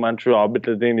 would be Montreal,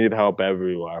 because they need help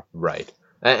everywhere. Right.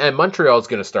 And Montreal's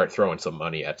going to start throwing some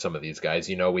money at some of these guys.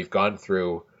 We've gone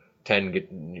through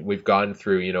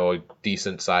a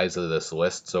decent size of this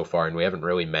list so far, and we haven't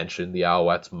really mentioned the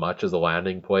Alouettes much as a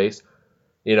landing place.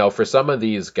 For some of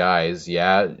these guys,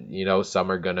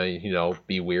 some are going to,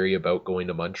 be weary about going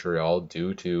to Montreal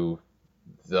due to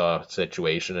the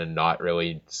situation and not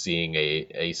really seeing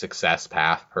a success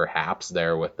path perhaps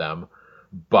there with them.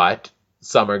 But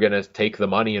some are going to take the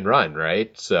money and run,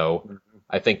 right? So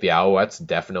I think the Alouettes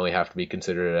definitely have to be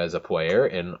considered as a player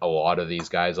in a lot of these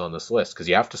guys on this list because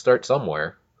you have to start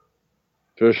somewhere.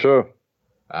 For sure.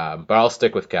 But I'll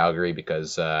stick with Calgary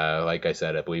because, like I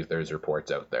said, I believe there's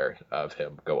reports out there of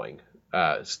him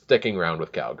sticking around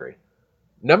with Calgary.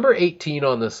 Number 18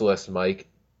 on this list, Mike,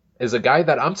 is a guy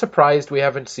that I'm surprised we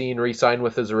haven't seen re-sign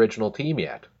with his original team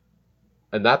yet.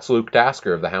 And that's Luke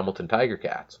Tasker of the Hamilton Tiger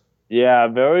Cats. Yeah,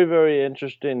 very, very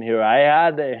interesting here. I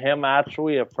had him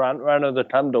actually a front runner to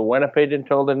come to Winnipeg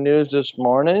until the news this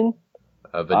morning.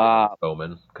 Of Adarius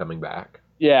Bowman coming back.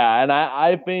 Yeah, and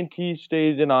I think he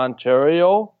stays in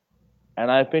Ontario, and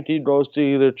I think he goes to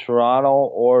either Toronto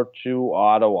or to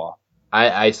Ottawa.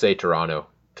 I say Toronto.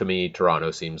 To me, Toronto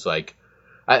seems like...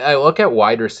 I look at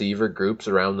wide receiver groups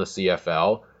around the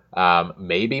CFL.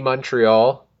 Maybe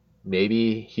Montreal.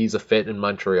 Maybe he's a fit in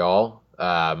Montreal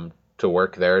to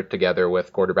work there together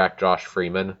with quarterback Josh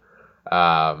Freeman.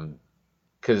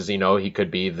 Because, he could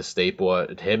be the staple.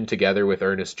 Him together with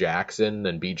Ernest Jackson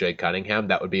and BJ Cunningham,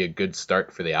 that would be a good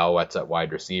start for the Alouettes at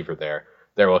wide receiver there.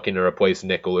 They're looking to replace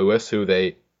Nick Lewis, who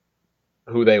they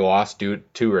lost due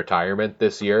to retirement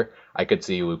this year. I could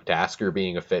see Luke Tasker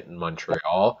being a fit in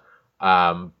Montreal.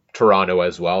 Toronto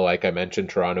as well. Like I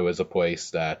mentioned, Toronto is a place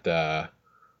that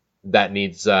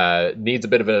needs a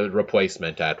bit of a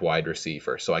replacement at wide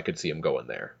receiver, so I could see him going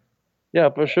there.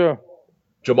 Yeah, for sure.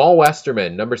 Jamal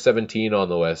Westerman, number 17 on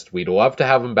the list. We'd love to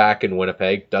have him back in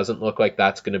Winnipeg. Doesn't look like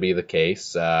that's going to be the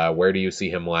case. Where do you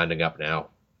see him landing up now?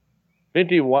 I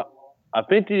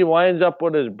think he winds up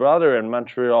with his brother in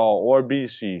Montreal or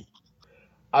BC.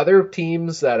 Other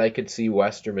teams that I could see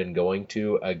Westerman going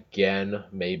to, again,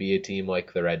 maybe a team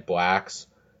like the Red Blacks,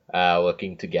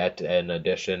 looking to get an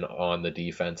addition on the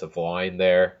defensive line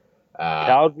there.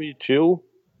 Calgary too?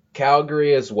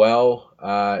 Calgary as well.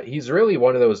 He's really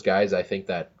one of those guys I think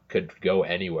that could go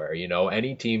anywhere.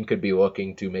 Any team could be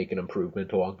looking to make an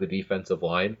improvement along the defensive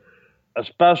line.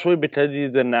 Especially because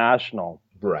he's a national.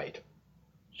 Right.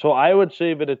 So I would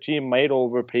say that a team might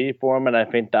overpay for him, and I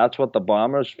think that's what the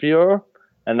Bombers fear.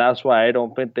 And that's why I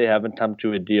don't think they haven't come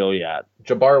to a deal yet.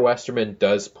 Jabbar Westerman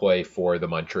does play for the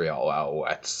Montreal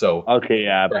Alouettes, so okay,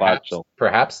 yeah,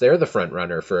 perhaps they're the front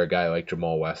runner for a guy like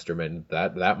Jamal Westerman.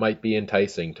 That might be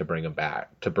enticing to bring him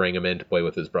back, to bring him in to play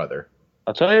with his brother.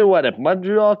 I'll tell you what, if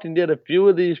Montreal can get a few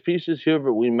of these pieces here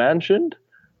that we mentioned,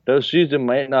 their season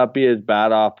might not be as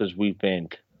bad off as we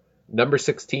think. Number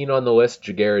 16 on the list,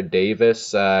 Jagarrett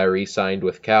Davis, re-signed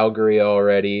with Calgary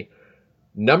already.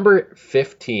 Number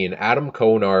 15, Adam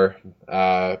Konar,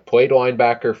 played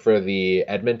linebacker for the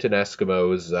Edmonton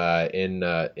Eskimos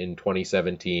in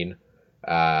 2017.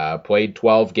 Played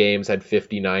 12 games, had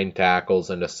 59 tackles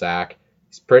and a sack.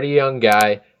 He's a pretty young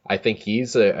guy. I think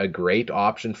he's a great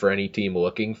option for any team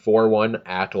looking for one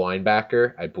at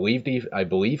linebacker. I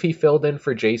believe he filled in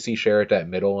for J.C. Sherritt at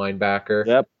middle linebacker.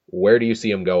 Yep. Where do you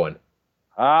see him going?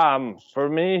 For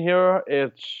me here,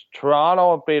 it's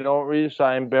Toronto if they don't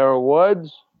re-sign Bear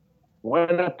Woods.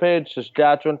 Winnipeg,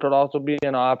 Saskatchewan could also be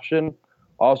an option.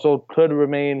 Also could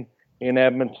remain in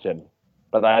Edmonton.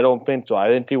 But I don't think so. I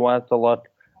think he wants to look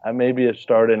at maybe a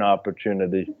starting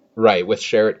opportunity. Right. With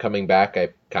Sherritt coming back, I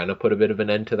kind of put a bit of an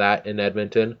end to that in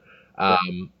Edmonton.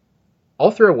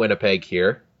 I'll throw Winnipeg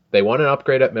here. They want an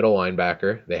upgrade at middle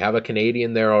linebacker. They have a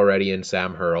Canadian there already in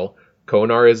Sam Hurl.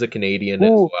 Konar is a Canadian as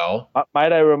well.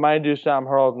 Might I remind you, Sam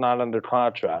Hurl's not under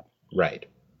contract. Right.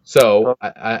 So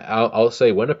I'll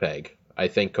say Winnipeg. I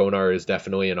think Konar is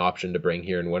definitely an option to bring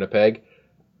here in Winnipeg.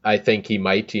 I think he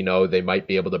might, they might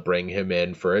be able to bring him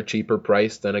in for a cheaper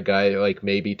price than a guy like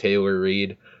maybe Taylor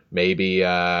Reed, maybe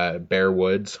Bear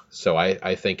Woods. So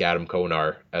I think Adam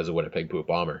Konar as a Winnipeg Blue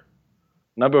Bomber.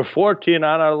 Number 14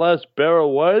 on our list, Bear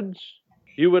Woods.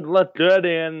 You would look good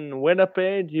in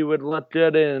Winnipeg. You would look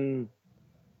good in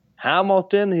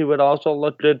Hamilton. He would also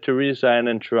look good to re-sign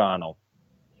in Toronto.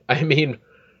 I mean,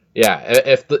 yeah,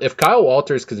 if Kyle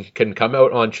Walters can come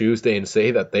out on Tuesday and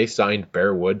say that they signed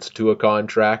Bear Woods to a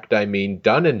contract, I mean,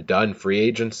 done and done. Free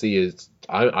agency is.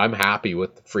 I'm happy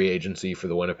with free agency for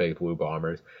the Winnipeg Blue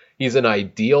Bombers. He's an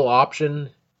ideal option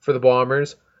for the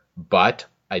Bombers, but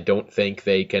I don't think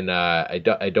they can. I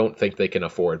don't think they can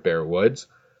afford Bear Woods.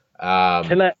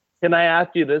 Can I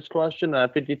ask you this question? I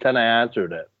think you kind of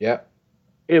answered it. Yeah.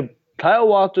 If Kyle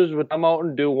Walters would come out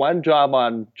and do one job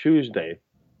on Tuesday,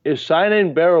 is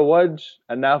signing Bear Woods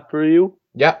enough for you?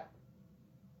 Yeah.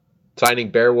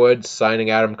 Signing Bear Woods, signing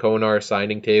Adam Konar,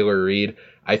 signing Taylor Reed.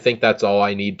 I think that's all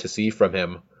I need to see from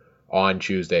him on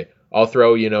Tuesday. I'll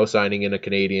throw, signing in a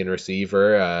Canadian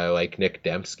receiver like Nick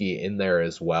Dembski in there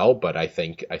as well, but I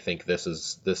think this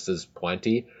is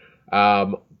plenty.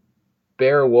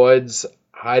 Bear Woods,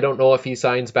 I don't know if he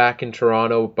signs back in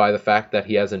Toronto by the fact that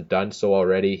he hasn't done so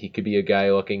already. He could be a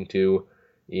guy looking to,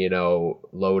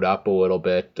 load up a little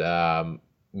bit.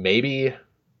 Maybe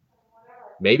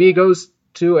he goes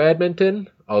to Edmonton,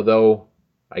 although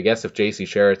I guess if JC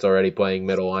Sherritt's already playing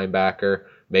middle linebacker,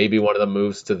 maybe one of them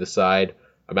moves to the side.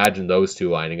 Imagine those two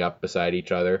lining up beside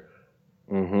each other.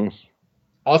 Mm-hmm.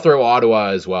 I'll throw Ottawa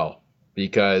as well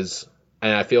because,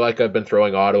 and I feel like I've been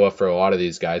throwing Ottawa for a lot of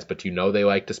these guys, but they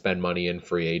like to spend money in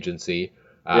free agency.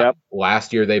 Yep.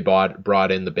 Last year they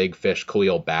brought in the big fish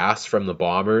Khalil Bass from the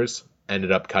Bombers,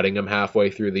 ended up cutting him halfway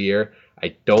through the year.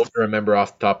 I don't remember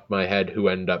off the top of my head who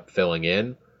ended up filling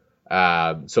in.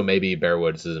 So maybe Bear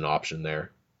Woods is an option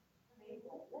there.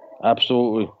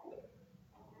 Absolutely.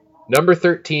 Number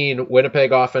 13,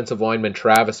 Winnipeg offensive lineman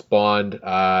Travis Bond.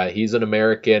 He's an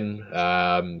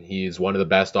American. He's one of the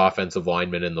best offensive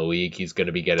linemen in the league. He's going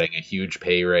to be getting a huge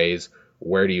pay raise.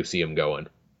 Where do you see him going?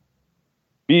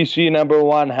 BC number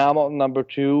 1, Hamilton number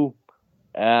 2,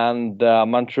 and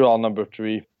Montreal number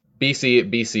 3.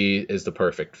 BC is the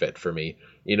perfect fit for me.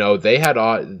 They had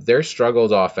their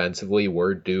struggles offensively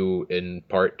were due in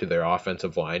part to their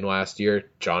offensive line last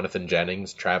year. Jonathan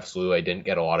Jennings, Travis Lulay didn't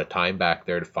get a lot of time back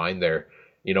there to find their,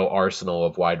 arsenal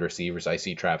of wide receivers. I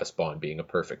see Travis Bond being a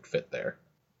perfect fit there.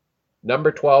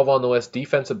 Number 12 on the list,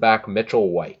 defensive back Mitchell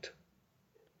White.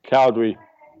 Calgary.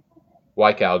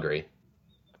 Why Calgary?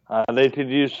 They could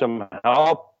use some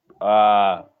help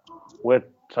with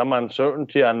some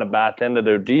uncertainty on the back end of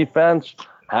their defense.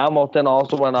 Hamilton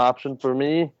also an option for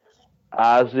me,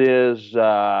 as is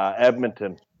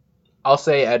Edmonton. I'll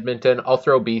say Edmonton. I'll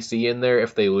throw BC in there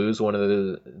if they lose one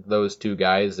of those two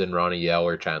guys in Ronnie Yell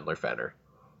or Chandler Fenner.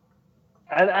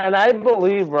 And I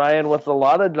believe, Ryan, with a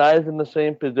lot of guys in the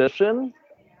same position,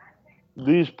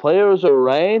 these players are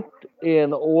ranked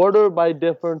in order by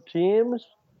different teams.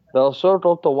 They'll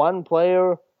circle to one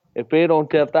player. If they don't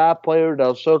get that player,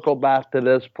 they'll circle back to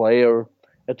this player,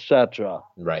 etc.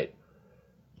 Right.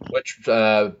 Which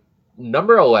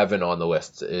number 11 on the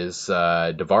list is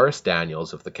Davaris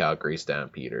Daniels of the Calgary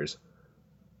Stampeders.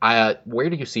 Where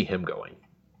do you see him going?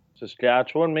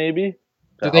 Saskatchewan, maybe?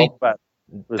 They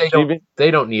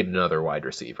don't need another wide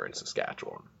receiver in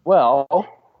Saskatchewan. Well,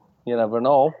 you never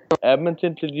know.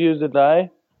 Edmonton could use a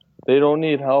guy. They don't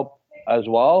need help as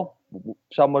well.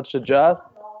 Some would suggest.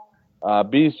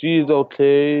 BC is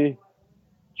okay.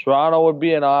 Toronto would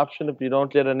be an option if you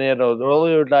don't get any of those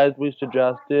earlier guys we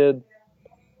suggested.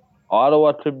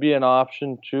 Ottawa could be an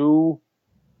option too.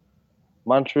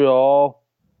 Montreal.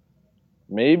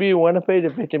 Maybe Winnipeg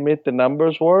if they can make the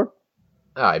numbers work.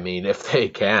 I mean, if they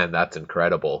can, that's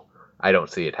incredible. I don't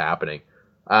see it happening.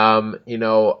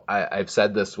 I've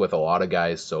said this with a lot of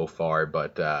guys so far,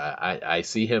 but I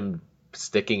see him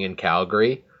sticking in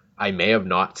Calgary. I may have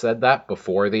not said that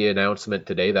before the announcement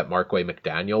today that Marquay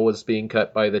McDaniel was being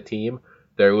cut by the team.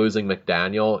 They're losing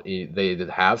McDaniel. They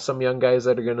have some young guys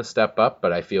that are going to step up,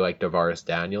 but I feel like Davaris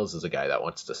Daniels is a guy that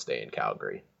wants to stay in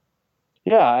Calgary.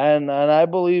 Yeah, and I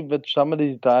believe that some of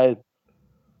these guys,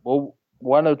 well,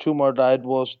 one or two more guys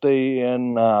will stay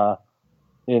in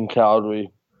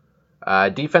Calgary.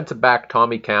 Defensive back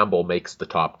Tommy Campbell makes the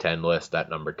top 10 list at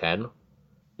number 10.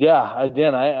 Yeah,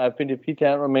 again, I think if he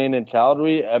can't remain in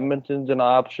Calgary, Edmonton's an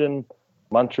option,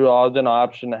 Montreal's an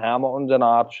option, Hamilton's an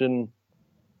option.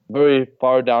 Very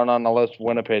far down on the list,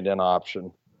 Winnipeg an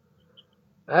option.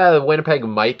 Winnipeg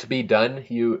might be done.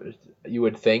 You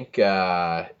would think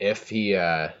if he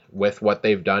with what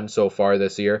they've done so far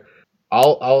this year.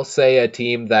 I'll say a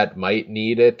team that might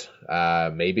need it.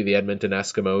 Maybe the Edmonton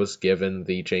Eskimos, given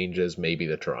the changes. Maybe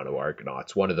the Toronto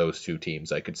Argonauts. One of those two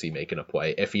teams I could see making a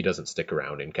play if he doesn't stick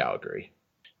around in Calgary.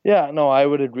 Yeah, no, I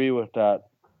would agree with that.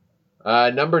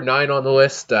 Number 9 on the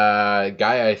list,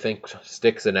 guy I think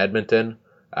sticks in Edmonton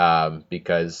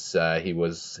because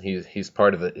he's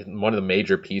part of one of the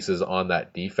major pieces on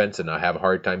that defense, and I have a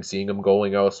hard time seeing him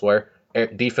going elsewhere.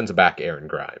 Defensive back Aaron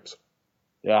Grimes.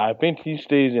 Yeah, I think he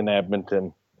stays in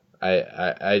Edmonton.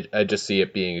 I just see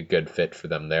it being a good fit for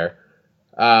them there.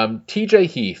 TJ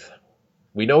Heath.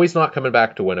 We know he's not coming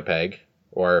back to Winnipeg,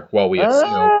 or, well, we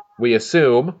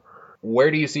assume. Where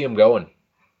do you see him going?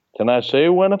 Can I say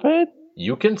Winnipeg?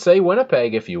 You can say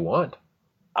Winnipeg if you want.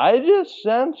 I just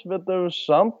sense that there's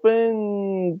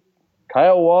something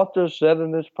Kyle Walters said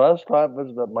in his press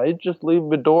conference that might just leave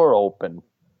the door open.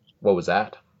 What was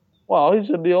that? Well, he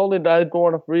said the only guys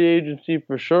going to free agency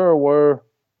for sure were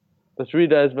the three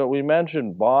guys that we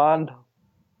mentioned, Bond,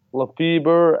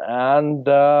 Lefebvre, and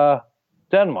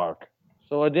Denmark.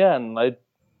 So again,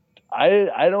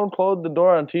 I don't close the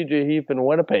door on TJ Heath in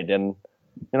Winnipeg. And,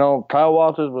 Kyle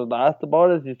Walters was asked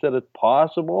about it. He said it's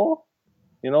possible.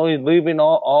 He's leaving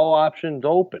all options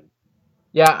open.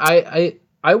 Yeah,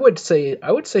 I would say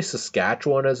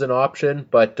Saskatchewan is an option,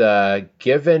 but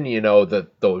given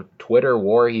the Twitter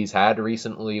war he's had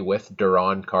recently with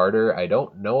Duron Carter, I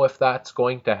don't know if that's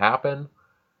going to happen.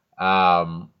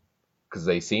 Because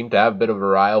they seem to have a bit of a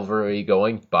rivalry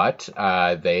going, but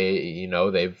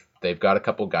they've got a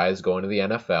couple guys going to the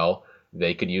NFL.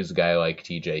 They could use a guy like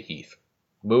TJ Heath.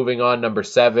 Moving on, number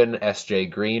 7,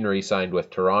 SJ Green re-signed with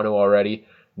Toronto already.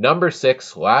 Number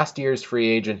 6, last year's free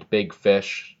agent big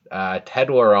fish, Ted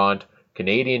Laurent,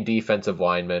 Canadian defensive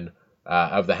lineman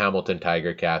of the Hamilton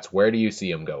Tiger Cats. Where do you see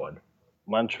him going?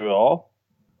 Montreal.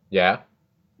 Yeah.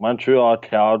 Montreal,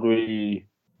 Calgary,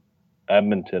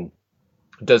 Edmonton.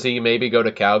 Does he maybe go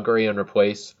to Calgary and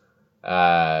replace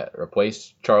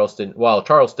Charleston? Well,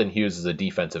 Charleston Hughes is a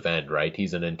defensive end, right?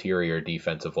 He's an interior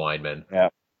defensive lineman. Yeah.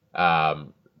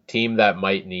 Team that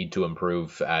might need to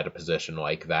improve at a position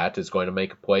like that is going to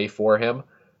make a play for him.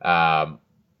 I'll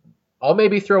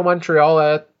maybe throw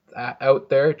Montreal out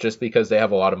there just because they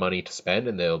have a lot of money to spend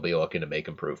and they'll be looking to make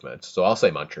improvements. So I'll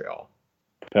say Montreal.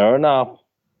 Fair enough.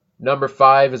 Number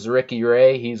 5 is Ricky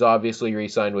Ray. He's obviously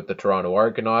re-signed with the Toronto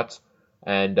Argonauts.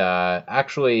 And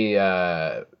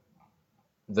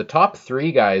the top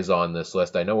 3 guys on this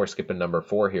list, I know we're skipping number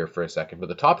 4 here for a second, but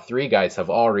the top 3 guys have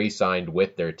all re-signed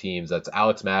with their teams. That's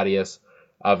Alex Mattias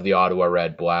of the Ottawa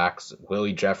Red Blacks,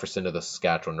 Willie Jefferson of the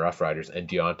Saskatchewan Roughriders, and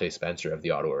Deontay Spencer of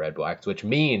the Ottawa Red Blacks, which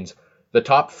means the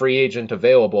top free agent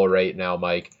available right now,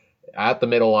 Mike, at the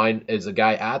middle line is a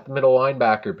guy at the middle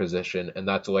linebacker position, and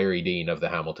that's Larry Dean of the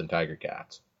Hamilton Tiger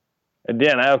Cats.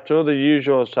 Again, I have 2 of the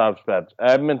usual suspects.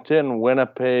 Edmonton,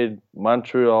 Winnipeg,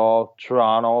 Montreal,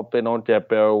 Toronto, if they don't get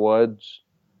Bear Woods.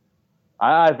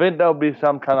 I think there'll be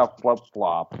some kind of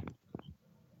flip-flop.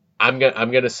 I'm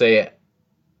gonna say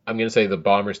the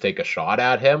Bombers take a shot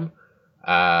at him.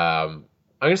 I'm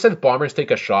gonna say the Bombers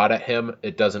take a shot at him.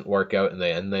 It doesn't work out,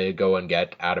 and they go and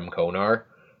get Adam Konar.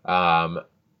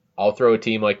 I'll throw a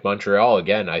team like Montreal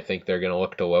again. I think they're gonna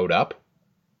look to load up.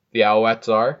 The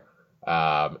Alouettes are.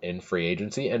 In free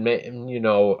agency, and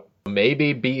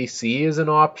maybe BC is an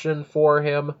option for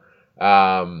him.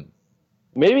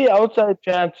 Maybe outside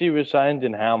chance he resigns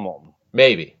in Hamilton.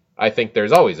 Maybe. I think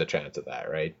there's always a chance of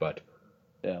that, right? But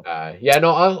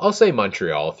I'll say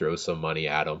Montreal throws some money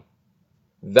at him.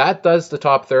 That does the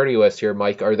top 30 list here,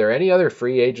 Mike. Are there any other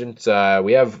free agents?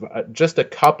 We have just a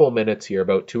couple minutes here,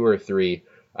 about 2 or 3.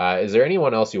 Is there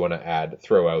anyone else you want to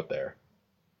throw out there?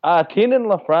 Keenan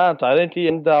LaFrance, I think he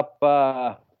ended up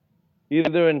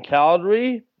either in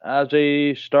Calgary as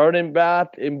a starting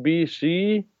bat in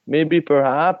BC, maybe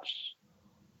perhaps,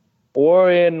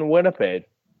 or in Winnipeg.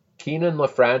 Keenan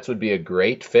LaFrance would be a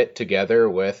great fit together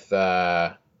with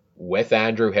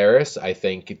Andrew Harris. I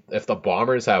think if the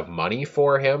Bombers have money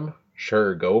for him,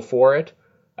 sure, go for it.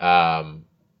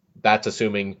 That's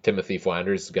assuming Timothy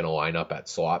Flanders is going to line up at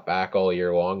slot back all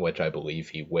year long, which I believe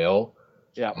he will.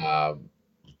 Yeah.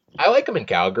 I like him in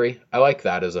Calgary. I like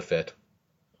that as a fit.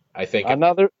 I think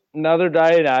another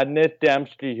guy, Nick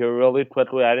Dembski, who really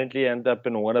quickly, I think he ends up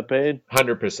in Winnipeg.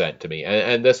 100% to me,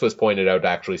 and this was pointed out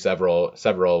actually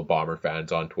several Bomber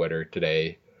fans on Twitter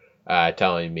today,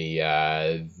 telling me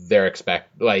they're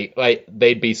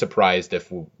they'd be surprised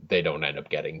if they don't end up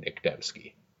getting Nick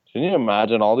Dembski. Can you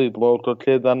imagine all these local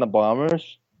kids on the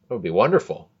Bombers? It would be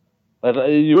wonderful.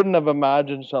 You wouldn't have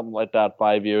imagined something like that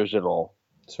 5 years ago.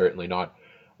 Certainly not.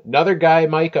 Another guy,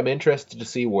 Mike, I'm interested to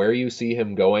see where you see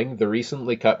him going. The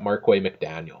recently cut Marquay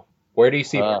McDaniel. Where do you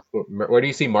see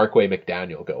Marquay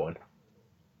McDaniel going?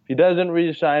 If he doesn't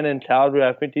re-sign in Calgary,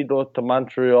 I think he goes to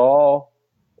Montreal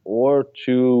or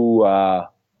to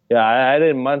I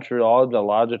think Montreal is the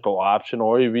logical option,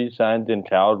 or he re-signs in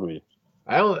Calgary.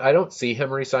 I don't see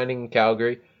him re-signing in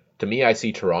Calgary. To me, I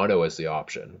see Toronto as the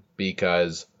option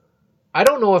because I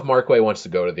don't know if Marquay wants to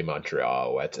go to the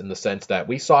Montreal Alouettes in the sense that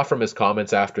we saw from his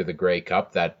comments after the Grey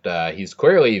Cup that he's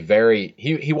clearly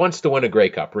he wants to win a Grey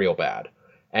Cup real bad.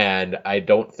 And I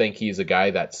don't think he's a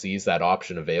guy that sees that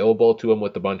option available to him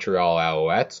with the Montreal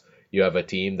Alouettes. You have a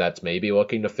team that's maybe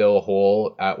looking to fill a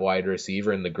hole at wide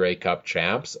receiver in the Grey Cup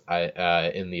champs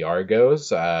in the Argos,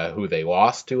 who they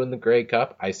lost to in the Grey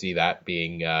Cup. I see that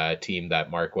being a team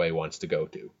that Marquay wants to go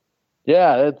to.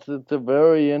 Yeah, it's a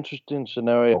very interesting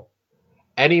scenario.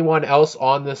 Anyone else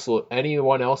on this?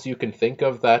 Anyone else you can think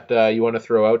of that you want to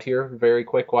throw out here? Very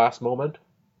quick last moment.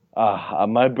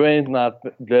 My brain's not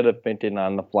good at thinking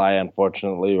on the fly,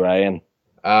 unfortunately, Ryan.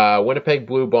 Winnipeg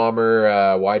Blue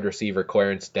Bomber wide receiver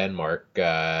Clarence Denmark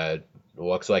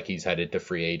looks like he's headed to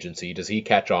free agency. Does he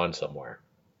catch on somewhere?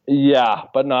 Yeah,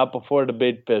 but not before the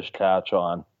big fish catch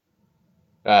on.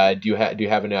 Do you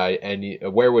have any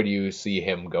where would you see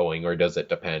him going, or does it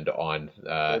depend on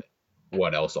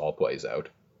what else all plays out?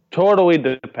 Totally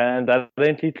depends. I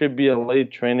think he could be a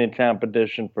late training camp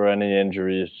addition for any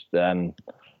injuries. And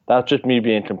that's just me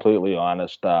being completely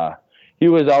honest. He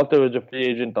was out there as a free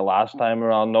agent the last time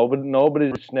around.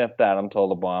 Nobody sniffed at him until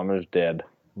the Bombers did.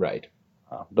 Right.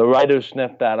 The writers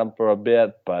sniffed at him for a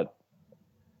bit, but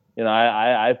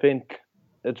I think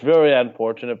it's very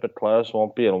unfortunate that Clarence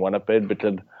won't be in Winnipeg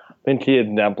because I think he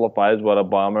exemplifies what a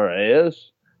Bomber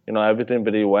is. Everything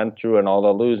that he went through and all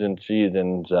the losing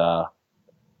seasons.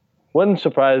 Wouldn't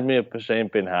surprise me if the same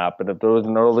thing happened. If there was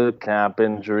an early camp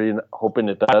injury, hoping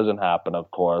it doesn't happen, of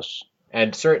course.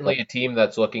 And certainly a team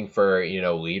that's looking for,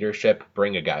 leadership,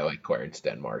 bring a guy like Clarence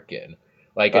Denmark in.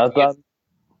 Like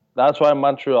that's why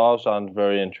Montreal sounds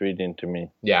very intriguing to me.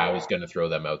 Yeah, I was going to throw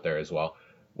them out there as well.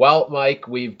 Well, Mike,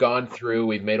 we've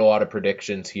made a lot of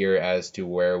predictions here as to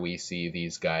where we see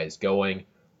these guys going.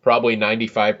 Probably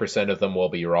 95% of them will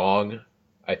be wrong.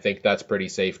 I think that's pretty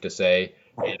safe to say.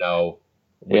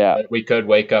 We could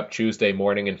wake up Tuesday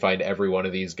morning and find every one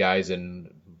of these guys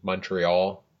in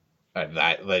Montreal.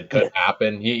 That could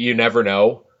happen. You never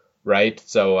know, right?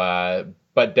 So,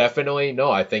 but definitely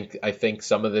no. I think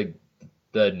some of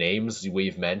the names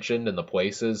we've mentioned and the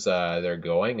places they're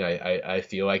going, I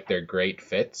feel like they're great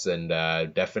fits and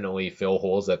definitely fill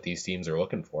holes that these teams are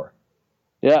looking for.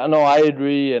 Yeah, no, I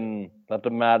agree, and let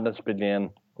the madness begin.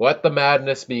 Let the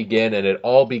madness begin, and it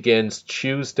all begins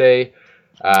Tuesday.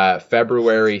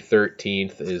 February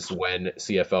 13th is when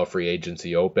CFL Free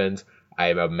Agency opens.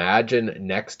 I imagine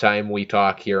next time we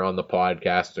talk here on the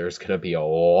podcast, there's going to be a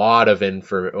lot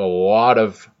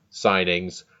of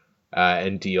signings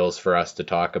and deals for us to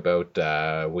talk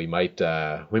about. We might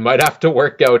have to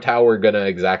work out how we're going to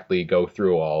exactly go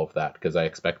through all of that, because I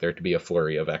expect there to be a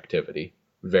flurry of activity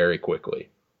very quickly.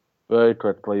 Very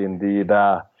quickly indeed.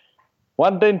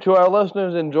 One thing to our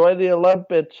listeners, enjoy the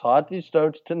Olympics. Hockey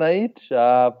starts tonight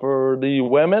for the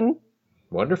women.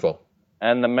 Wonderful.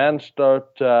 And the men start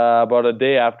about a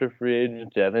day after free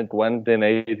agency, I think Wednesday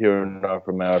night here in North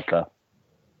America.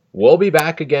 We'll be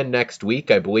back again next week,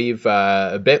 I believe,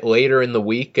 a bit later in the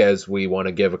week, as we want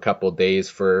to give a couple days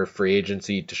for free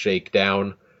agency to shake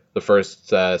down, the first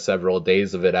several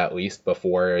days of it at least,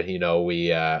 before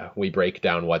we break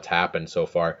down what's happened so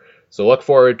far. So look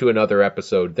forward to another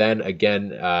episode then. Again,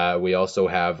 we also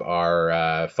have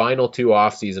our final two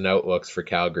off-season outlooks for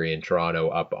Calgary and Toronto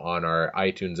up on our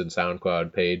iTunes and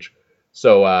SoundCloud page.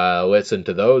 So listen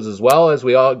to those, as well as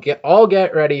we all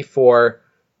get ready for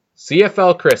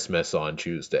CFL Christmas on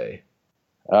Tuesday.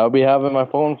 I'll be having my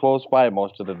phone close by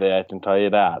most of the day, I can tell you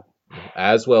that.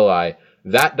 As will I.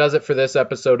 That does it for this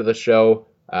episode of the show.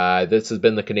 This has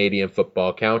been the Canadian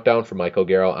Football Countdown. For Michael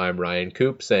Garrell, I'm Ryan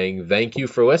Coop, saying thank you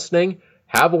for listening.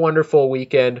 Have a wonderful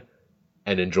weekend,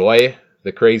 and enjoy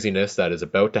the craziness that is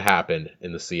about to happen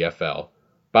in the CFL.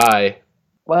 Bye.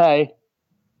 Bye.